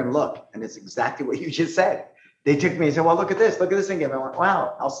 go over here and look. And it's exactly what you just said. They took me and said, well, look at this thing. And I went,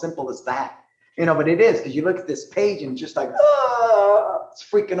 wow, how simple is that? But it is, because you look at this page and just like, oh, it's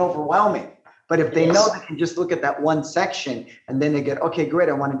freaking overwhelming. But if they know they can just look at that one section and then they get, okay, great,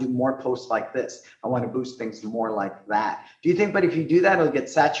 I want to do more posts like this. I want to boost things more like that. Do you think, but if you do that, it'll get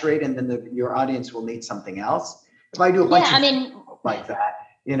saturated and then your audience will need something else? If I do a bunch of like that,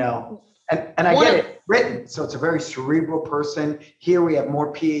 you know, and I get it written. So it's a very cerebral person. Here we have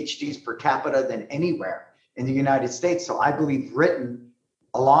more PhDs per capita than anywhere in the United States. So I believe written,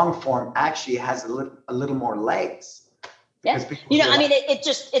 a long form actually has a little more legs. Yeah, you know, I mean,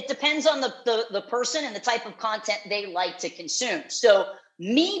 it depends on the person and the type of content they like to consume. So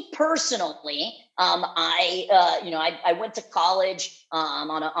me personally, I went to college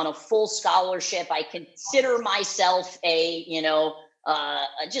on a full scholarship. I consider myself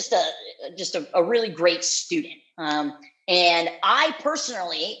just a really great student. And I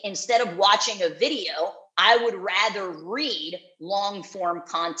personally, instead of watching a video, I would rather read long form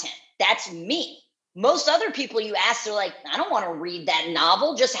content. That's me. Most other people you ask, they're like, I don't want to read that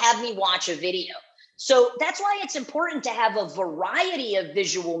novel. Just have me watch a video. So that's why it's important to have a variety of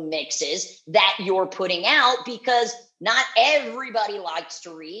visual mixes that you're putting out, because not everybody likes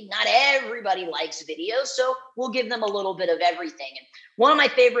to read. Not everybody likes videos. So we'll give them a little bit of everything. And one of my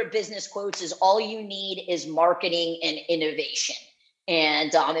favorite business quotes is, all you need is marketing and innovation.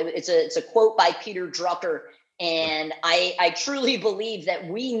 And it's a quote by Peter Drucker. And I truly believe that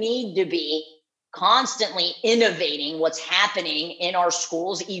we need to be constantly innovating what's happening in our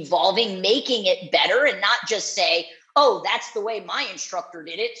schools, evolving, making it better, and not just say, oh, that's the way my instructor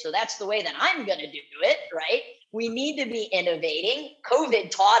did it, so that's the way that I'm going to do it, right? We need to be innovating.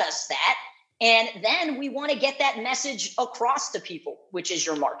 COVID taught us that. And then we want to get that message across to people, which is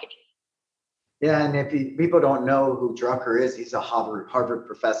your marketing. Yeah, and if people don't know who Drucker is, he's a Harvard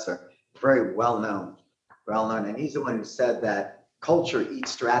professor, very well known. And he's the one who said that culture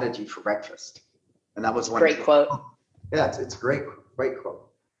eats strategy for breakfast. And that was one great quote. Yeah, it's a great quote.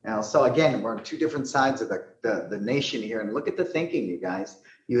 Now, so again, we're on two different sides of the nation here, and look at the thinking, you guys.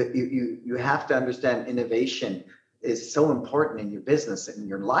 You have to understand innovation is so important in your business and in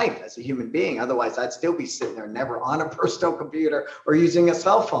your life as a human being. Otherwise, I'd still be sitting there never on a personal computer or using a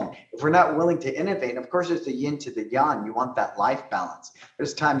cell phone. If we're not willing to innovate, and of course, there's the yin to the yang. You want that life balance.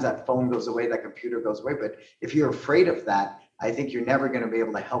 There's times that phone goes away, that computer goes away, but if you're afraid of that, I think you're never going to be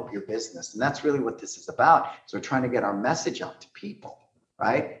able to help your business. And that's really what this is about. So we're trying to get our message out to people,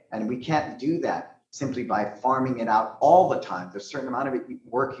 right? And we can't do that simply by farming it out all the time. There's a certain amount of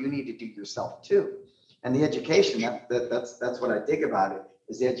work you need to do yourself too. And the education, that's what I dig about it,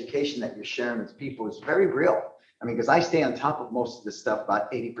 is the education that you're sharing with people is very real. I mean, because I stay on top of most of this stuff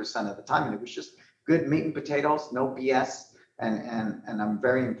about 80% of the time, and it was just good meat and potatoes, no BS. And I'm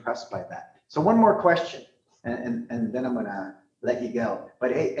very impressed by that. So one more question. And then I'm gonna let you go.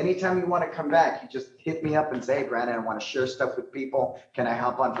 But hey, anytime you want to come back, you just hit me up and say, hey, Brandon, I want to share stuff with people. Can I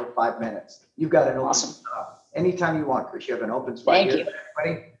hop on for 5 minutes? You've got an open spot. Anytime you want, Chris, you have an open spot. Thank you.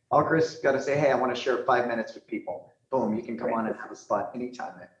 Everybody, all Chris got to say, hey, I want to share 5 minutes with people. Boom, you can come on and have a spot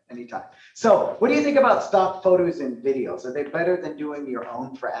anytime. So what do you think about stock photos and videos? Are they better than doing your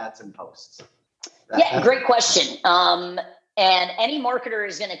own for ads and posts? Yeah, great question. And any marketer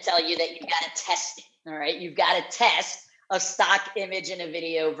is going to tell you that you've got to test it. All right. You've got to test a stock image in a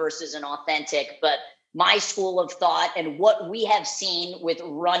video versus an authentic. But my school of thought and what we have seen with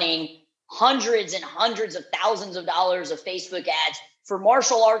running hundreds and hundreds of thousands of dollars of Facebook ads for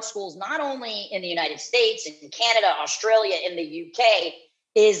martial arts schools, not only in the United States, in Canada, Australia, in the UK,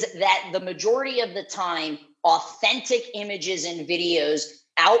 is that the majority of the time, authentic images and videos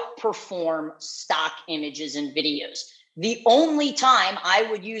outperform stock images and videos. The only time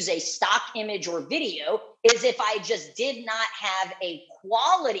I would use a stock image or video is if I just did not have a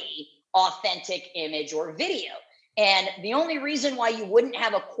quality authentic image or video. And the only reason why you wouldn't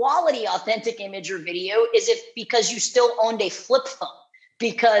have a quality authentic image or video is because you still owned a flip phone,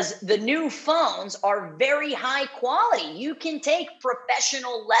 because the new phones are very high quality. You can take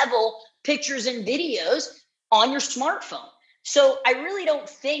professional level pictures and videos on your smartphone. So I really don't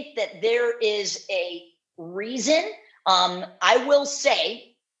think that there is a reason. I will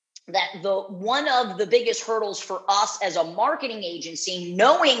say that one of the biggest hurdles for us as a marketing agency,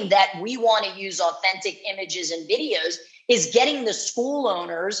 knowing that we want to use authentic images and videos, is getting the school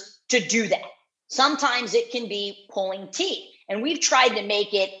owners to do that. Sometimes it can be pulling teeth, and we've tried to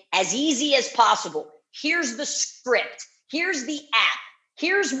make it as easy as possible. Here's the script. Here's the app.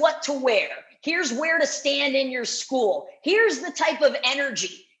 Here's what to wear. Here's where to stand in your school. Here's the type of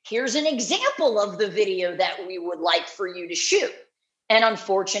energy. Here's an example of the video that we would like for you to shoot. And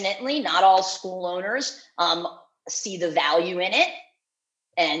unfortunately, not all school owners see the value in it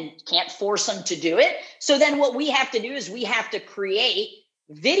and can't force them to do it. So then what we have to do is we have to create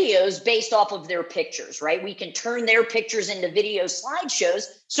videos based off of their pictures, right? We can turn their pictures into video slideshows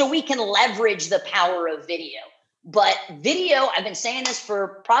so we can leverage the power of video. But video, I've been saying this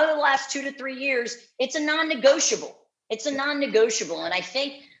for probably the last 2 to 3 years, it's a non-negotiable. It's a non-negotiable. And I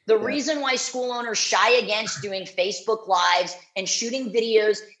think the reason why school owners shy against doing Facebook Lives and shooting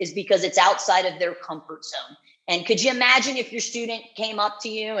videos is because it's outside of their comfort zone. And could you imagine if your student came up to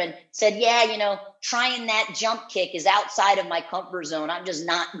you and said, yeah, you know, trying that jump kick is outside of my comfort zone. I'm just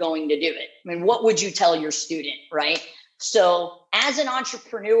not going to do it. I mean, what would you tell your student, right? So as an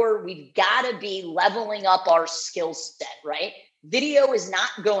entrepreneur, we've got to be leveling up our skill set, right? Video is not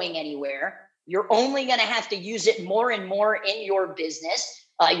going anywhere. You're only going to have to use it more and more in your business.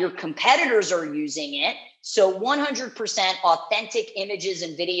 Your competitors are using it. So 100% authentic images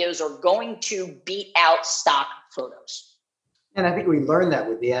and videos are going to beat out stock photos. And I think we learned that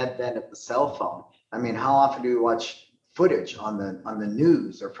with the advent of the cell phone. I mean, how often do we watch footage on the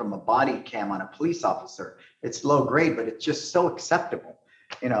news or from a body cam on a police officer? It's low grade, but it's just so acceptable.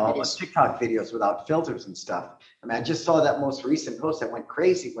 You know, TikTok videos without filters and stuff. I mean, I just saw that most recent post that went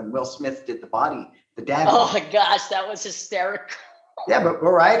crazy when Will Smith did the dad. Oh my gosh, that was hysterical. Yeah, but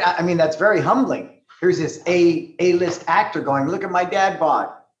we're right. I mean, that's very humbling. Here's this A-list actor going, look at my dad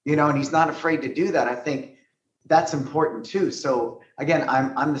bod, you know, and he's not afraid to do that. I think that's important too. So again,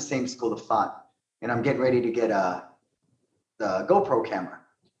 I'm the same school of thought, and I'm getting ready to get the GoPro camera.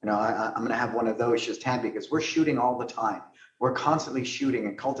 You know, I'm going to have one of those just handy because we're shooting all the time. We're constantly shooting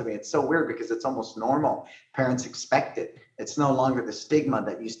and cultivating. It's so weird because it's almost normal. Parents expect it. It's no longer the stigma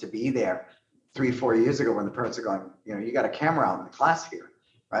that used to be there 3-4 years ago when the parents are going, you know, you got a camera out in the class here,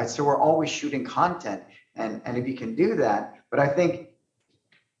 right? So we're always shooting content, and if you can do that, but I think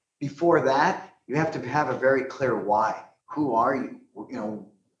before that, you have to have a very clear why. Who are you? You know,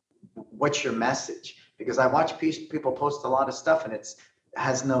 what's your message? Because I watch people post a lot of stuff and it's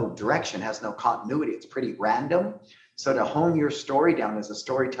has no direction, has no continuity. It's pretty random. So to hone your story down as a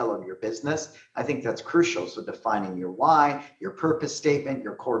storyteller of your business, I think that's crucial. So defining your why, your purpose statement,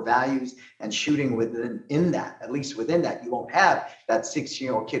 your core values, and shooting within that, at least within that, you won't have that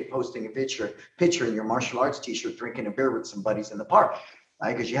 16-year-old kid posting a picture in your martial arts t-shirt, drinking a beer with some buddies in the park,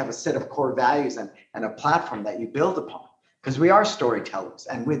 right? Because you have a set of core values and a platform that you build upon. Because we are storytellers.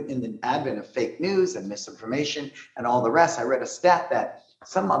 And in the advent of fake news and misinformation and all the rest, I read a stat that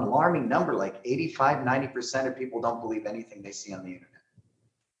some alarming number, like 85-90% of people don't believe anything they see on the internet.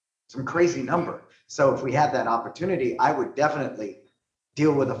 Some crazy number. So if we had that opportunity, I would definitely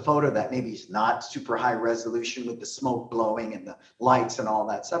deal with a photo that maybe is not super high resolution with the smoke blowing and the lights and all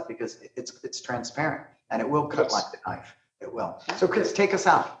that stuff, because it's transparent and it will cut like a knife. It will. So Chris, take us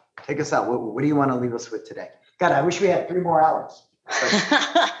out. Take us out. What do you want to leave us with today? God, I wish we had 3 more hours.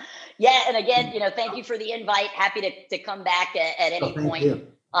 Yeah, and again, you know, thank you for the invite. Happy to come back at any point.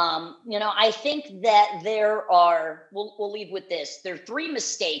 You know, I think that there are, we'll leave with this. There are 3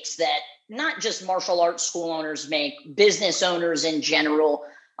 mistakes that not just martial arts school owners make, business owners in general,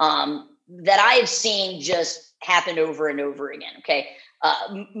 that I've seen just happen over and over again. Okay.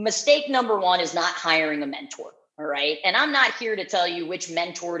 Mistake number 1 is not hiring a mentor. All right. And I'm not here to tell you which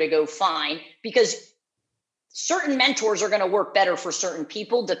mentor to go find, because certain mentors are going to work better for certain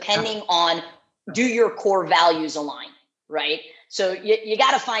people depending on, do your core values align, right? So you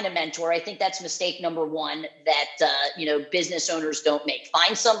got to find a mentor. I think that's mistake number 1 that, you know, business owners don't make.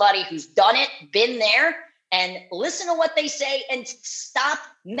 Find somebody who's done it, been there, and listen to what they say and stop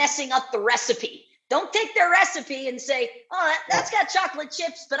messing up the recipe. Don't take their recipe and say, oh, that's got chocolate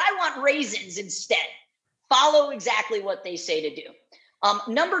chips, but I want raisins instead. Follow exactly what they say to do.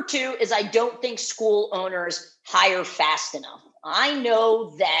 Number 2 is I don't think school owners hire fast enough. I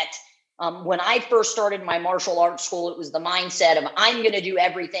know that when I first started my martial arts school, it was the mindset of I'm going to do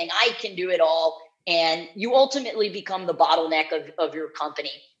everything. I can do it all. And you ultimately become the bottleneck of your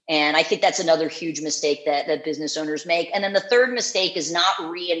company. And I think that's another huge mistake that business owners make. And then the third mistake is not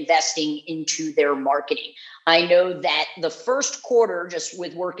reinvesting into their marketing. I know that the first quarter, just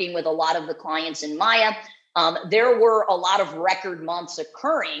with working with a lot of the clients in Maya, there were a lot of record months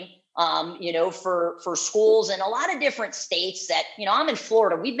occurring, you know, for schools in a lot of different states that, you know, I'm in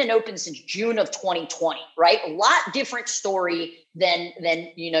Florida. We've been open since June of 2020, right? A lot different story than,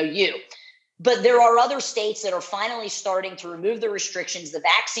 you know, you. But there are other states that are finally starting to remove the restrictions. The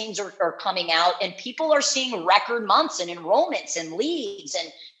vaccines are coming out and people are seeing record months and enrollments and leads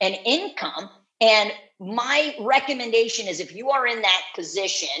and income. And my recommendation is if you are in that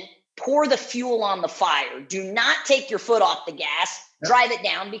position, pour the fuel on the fire. Do not take your foot off the gas, drive it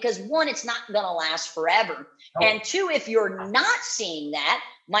down, because 1, it's not going to last forever. And 2, if you're not seeing that,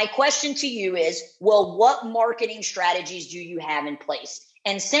 my question to you is, well, what marketing strategies do you have in place?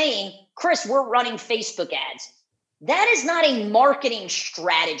 and saying, Chris, we're running Facebook ads. That is not a marketing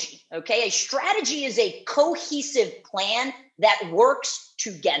strategy, okay? A strategy is a cohesive plan that works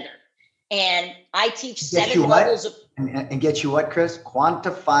together. And I teach 7 levels of... And get you what, Chris?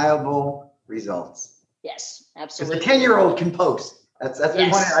 Quantifiable results. Yes, absolutely. Because a 10-year-old can post. That's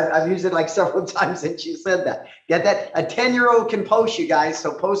Yes. one. I've used it like several times since you said that. Get that? A 10-year-old can post, you guys.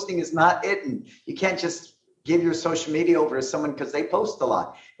 So posting is not it. And you can't just give your social media over to someone because they post a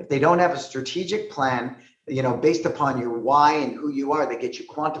lot. If they don't have a strategic plan, based upon your why and who you are, they get you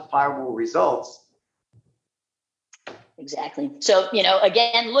quantifiable results. Exactly. So,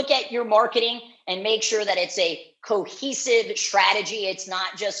 again, look at your marketing and make sure that it's a cohesive strategy. It's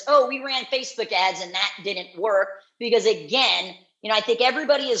not just, we ran Facebook ads and that didn't work. Because again, I think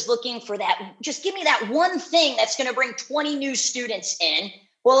everybody is looking for that. Just give me that one thing that's going to bring 20 new students in.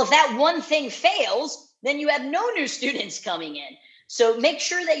 Well, if that one thing fails, then you have no new students coming in. So make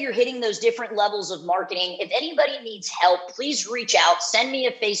sure that you're hitting those different levels of marketing. If anybody needs help, please reach out, send me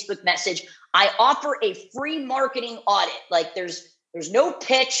a Facebook message. I offer a free marketing audit. Like there's no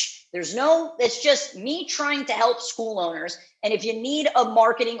pitch. It's just me trying to help school owners. And if you need a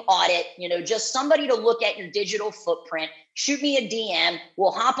marketing audit, just somebody to look at your digital footprint, shoot me a DM.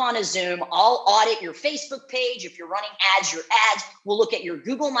 We'll hop on a Zoom. I'll audit your Facebook page. If you're running ads, your ads. We'll look at your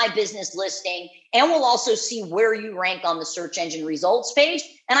Google My Business listing. And we'll also see where you rank on the search engine results page.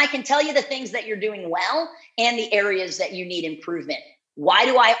 And I can tell you the things that you're doing well and the areas that you need improvement. Why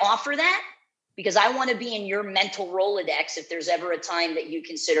do I offer that? Because I want to be in your mental Rolodex if there's ever a time that you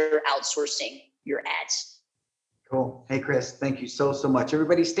consider outsourcing your ads. Cool. Hey, Chris, thank you so much.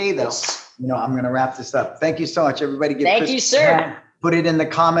 Everybody stay though. I'm going to wrap this up. Thank you so much. Everybody give Thank Chris you, sir. Put it in the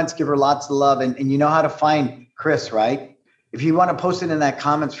comments. Give her lots of love. And you know how to find Chris, right? If you want to post it in that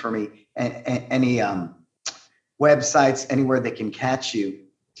comments for me, any websites, anywhere they can catch you,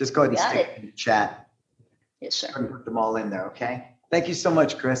 just go ahead and stick it in the chat. Yes, sir. And put them all in there, okay? Thank you so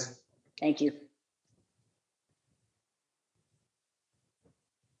much, Chris. Thank you.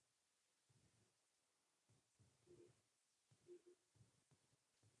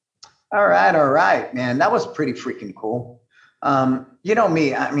 All right, man. That was pretty freaking cool. You know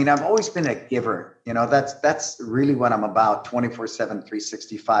me, I've always been a giver. That's really what I'm about 24/7,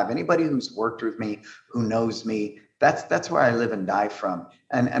 365. Anybody who's worked with me, who knows me, that's where I live and die from.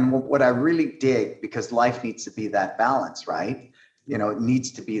 And what I really dig, because life needs to be that balance, right? It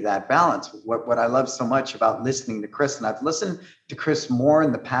needs to be that balance. What I love so much about listening to Chris, and I've listened to Chris more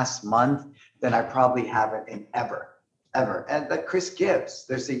in the past month than I probably haven't in ever. And that Chris gives.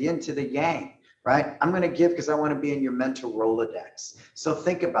 There's a yin to the yang, right? I'm going to give because I want to be in your mental Rolodex. So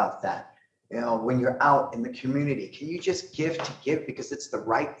think about that. When you're out in the community, can you just give to give because it's the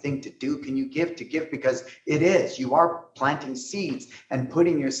right thing to do? Can you give to give because it is? You are planting seeds and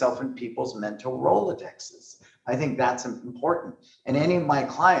putting yourself in people's mental Rolodexes. I think that's important. And any of my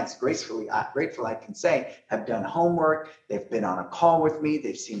clients, grateful I can say, have done homework. They've been on a call with me.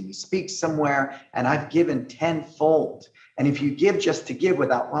 They've seen me speak somewhere, and I've given tenfold. And if you give just to give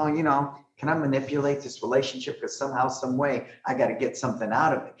without, can I manipulate this relationship because somehow, some way, I got to get something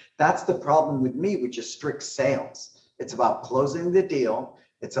out of it? That's the problem with me with just strict sales. It's about closing the deal.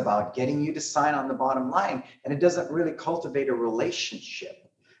 It's about getting you to sign on the bottom line. And it doesn't really cultivate a relationship.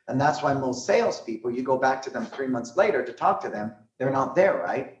 And that's why most salespeople, you go back to them 3 months later to talk to them, they're not there,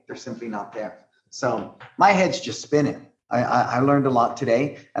 right? They're simply not there. So my head's just spinning. I learned a lot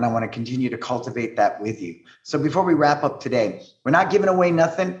today, and I want to continue to cultivate that with you. So before we wrap up today, we're not giving away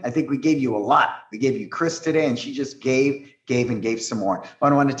nothing. I think we gave you a lot. We gave you Chris today, and she just gave some more.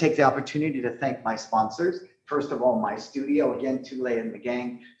 But I want to take the opportunity to thank my sponsors. First of all, my studio, again, Tulay and the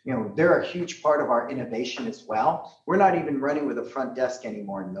gang, they're a huge part of our innovation as well. We're not even running with a front desk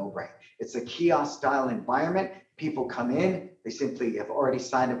anymore in No Brain. It's a kiosk style environment. People come in, they simply have already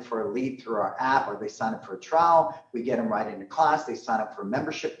signed up for a lead through our app, or they sign up for a trial. We get them right into class. They sign up for a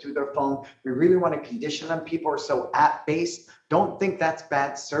membership through their phone. We really want to condition them. People are so app-based. Don't think that's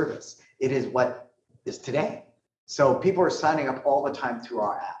bad service. It is what is today. So people are signing up all the time through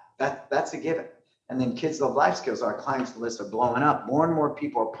our app. That's a given. And then Kids Love Life Skills, our clients list are blowing up. More and more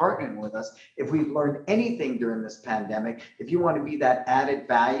people are partnering with us. If we've learned anything during this pandemic, if you want to be that added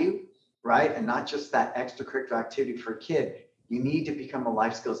value, right, and not just that extracurricular activity for a kid, you need to become a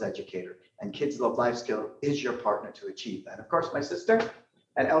life skills educator. And Kids Love Life Skills is your partner to achieve that. Of course, my sister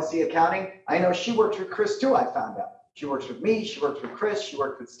at LC Accounting, I know she works with Chris too, I found out. She works with me, she works with Chris, she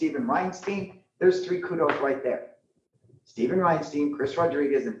worked with Stephen Reinstein. There's 3 kudos right there. Stephen Reinstein, Chris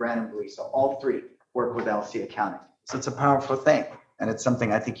Rodriguez, and Brandon Blue. So all 3 work with LC Accounting. So it's a powerful thing. And it's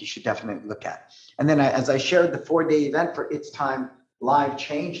something I think you should definitely look at. And then as I shared the 4-day event for It's Time Live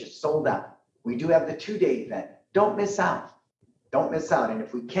Change is sold out. We do have the 2-day event. Don't miss out. Don't miss out. And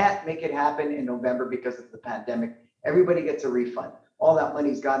if we can't make it happen in November because of the pandemic, everybody gets a refund. All that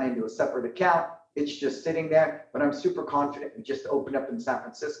money's gone into a separate account. It's just sitting there, but I'm super confident. We just opened up in San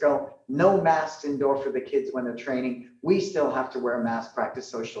Francisco. No masks indoor for the kids when they're training. We still have to wear a mask, practice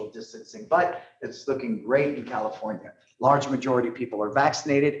social distancing, but it's looking great in California. Large majority of people are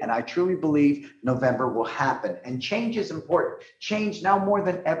vaccinated, and I truly believe November will happen. And change is important. Change now more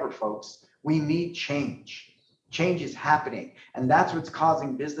than ever, folks. We need change. Change is happening, and that's what's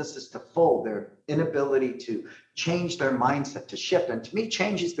causing businesses to fold, their inability to change their mindset, to shift. And to me,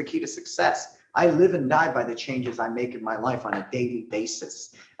 change is the key to success. I live and die by the changes I make in my life on a daily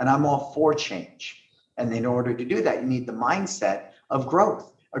basis, and I'm all for change. And in order to do that, you need the mindset of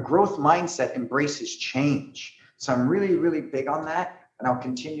growth. A growth mindset embraces change. So I'm really, really big on that, and I'll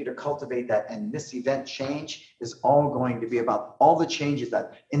continue to cultivate that. And this event Change is all going to be about all the changes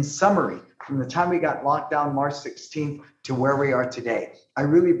that, in summary, from the time we got locked down March 16th to where we are today. I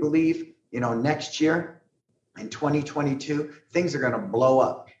really believe, next year in 2022, things are going to blow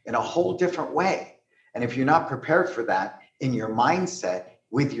up in a whole different way. And if you're not prepared for that in your mindset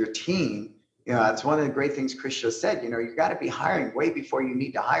with your team, it's one of the great things Chris just said, you got to be hiring way before you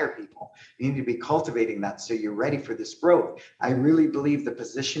need to hire people. You need to be cultivating that so you're ready for this growth. I really believe the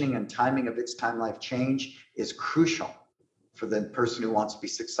positioning and timing of It's Time Life Change is crucial for the person who wants to be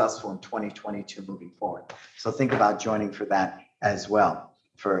successful in 2022 moving forward. So think about joining for that as well,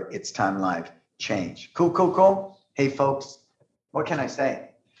 for It's Time Life Change. Cool. Hey, folks, what can I say?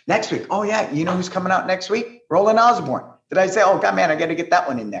 Next week. Oh, yeah. You know who's coming out next week? Roland Osborne. Did I say, oh, God, man, I got to get that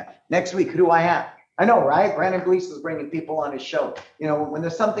one in there. Next week, who do I have? I know, right? Brandon Blease is bringing people on his show. When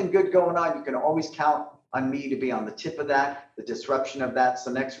there's something good going on, you can always count on me to be on the tip of that, the disruption of that. So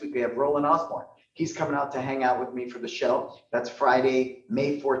next week, we have Roland Osborne. He's coming out to hang out with me for the show. That's Friday,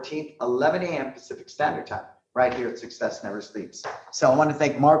 May 14th, 11 a.m. Pacific Standard Time, right here at Success Never Sleeps. So I want to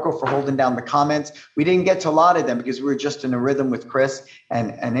thank Marco for holding down the comments. We didn't get to a lot of them because we were just in a rhythm with Chris.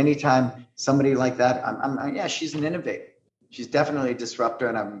 And anytime somebody like that, yeah, she's an innovator. She's definitely a disruptor,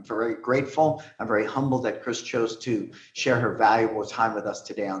 and I'm very grateful. I'm very humbled that Chris chose to share her valuable time with us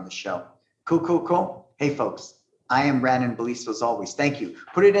today on the show. Cool. Hey, folks, I am Brandon Blease, as always. Thank you.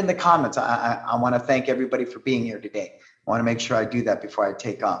 Put it in the comments. I want to thank everybody for being here today. I want to make sure I do that before I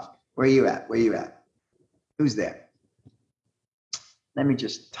take off. Where are you at? Who's there? Let me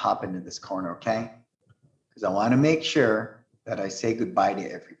just hop into this corner, okay? Because I want to make sure that I say goodbye to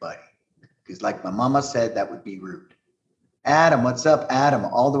everybody. Because like my mama said, that would be rude. Adam, what's up, Adam?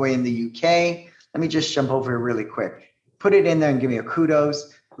 All the way in the UK. Let me just jump over here really quick. Put it in there and give me a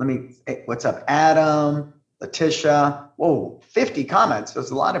kudos. Hey, what's up, Adam, Letitia? Whoa, 50 comments. There's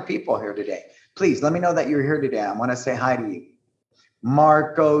a lot of people here today. Please let me know that you're here today. I want to say hi to you.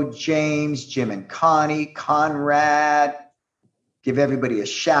 Marco, James, Jim and Connie, Conrad. Give everybody a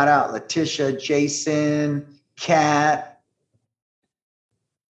shout out. Letitia, Jason, Kat.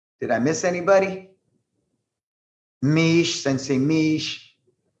 Did I miss anybody? Mish, Sensei Mish.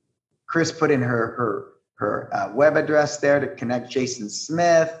 Chris put in her web address there to connect Jason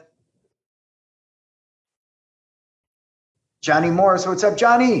Smith. Johnny Morris, what's up,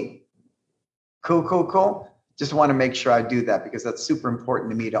 Johnny? Cool. Just want to make sure I do that because that's super important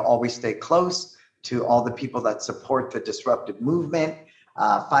to me to always stay close to all the people that support the disruptive movement.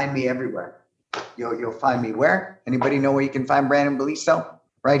 Find me everywhere. You'll find me where? Anybody know where you can find Brandon Blease?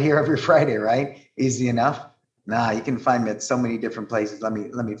 Right here every Friday, right? Easy enough. Nah, you can find me at so many different places. Let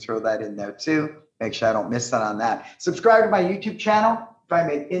me throw that in there too. Make sure I don't miss out on that. Subscribe to my YouTube channel. Find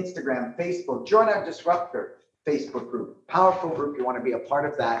me at Instagram, Facebook. Join our Disruptor Facebook group. Powerful group. You want to be a part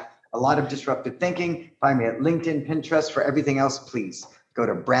of that. A lot of disruptive thinking. Find me at LinkedIn, Pinterest. For everything else, please go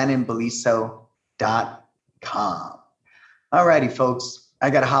to brandonbeliso.com. All righty, folks.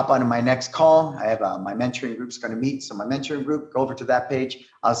 I got to hop on to my next call. I have my mentoring group's going to meet. So my mentoring group, go over to that page.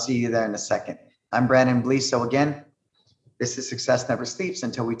 I'll see you there in a second. I'm Brandon Blease. So again, this is Success Never Sleeps.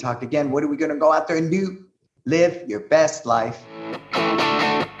 Until we talk again, what are we going to go out there and do? Live your best life.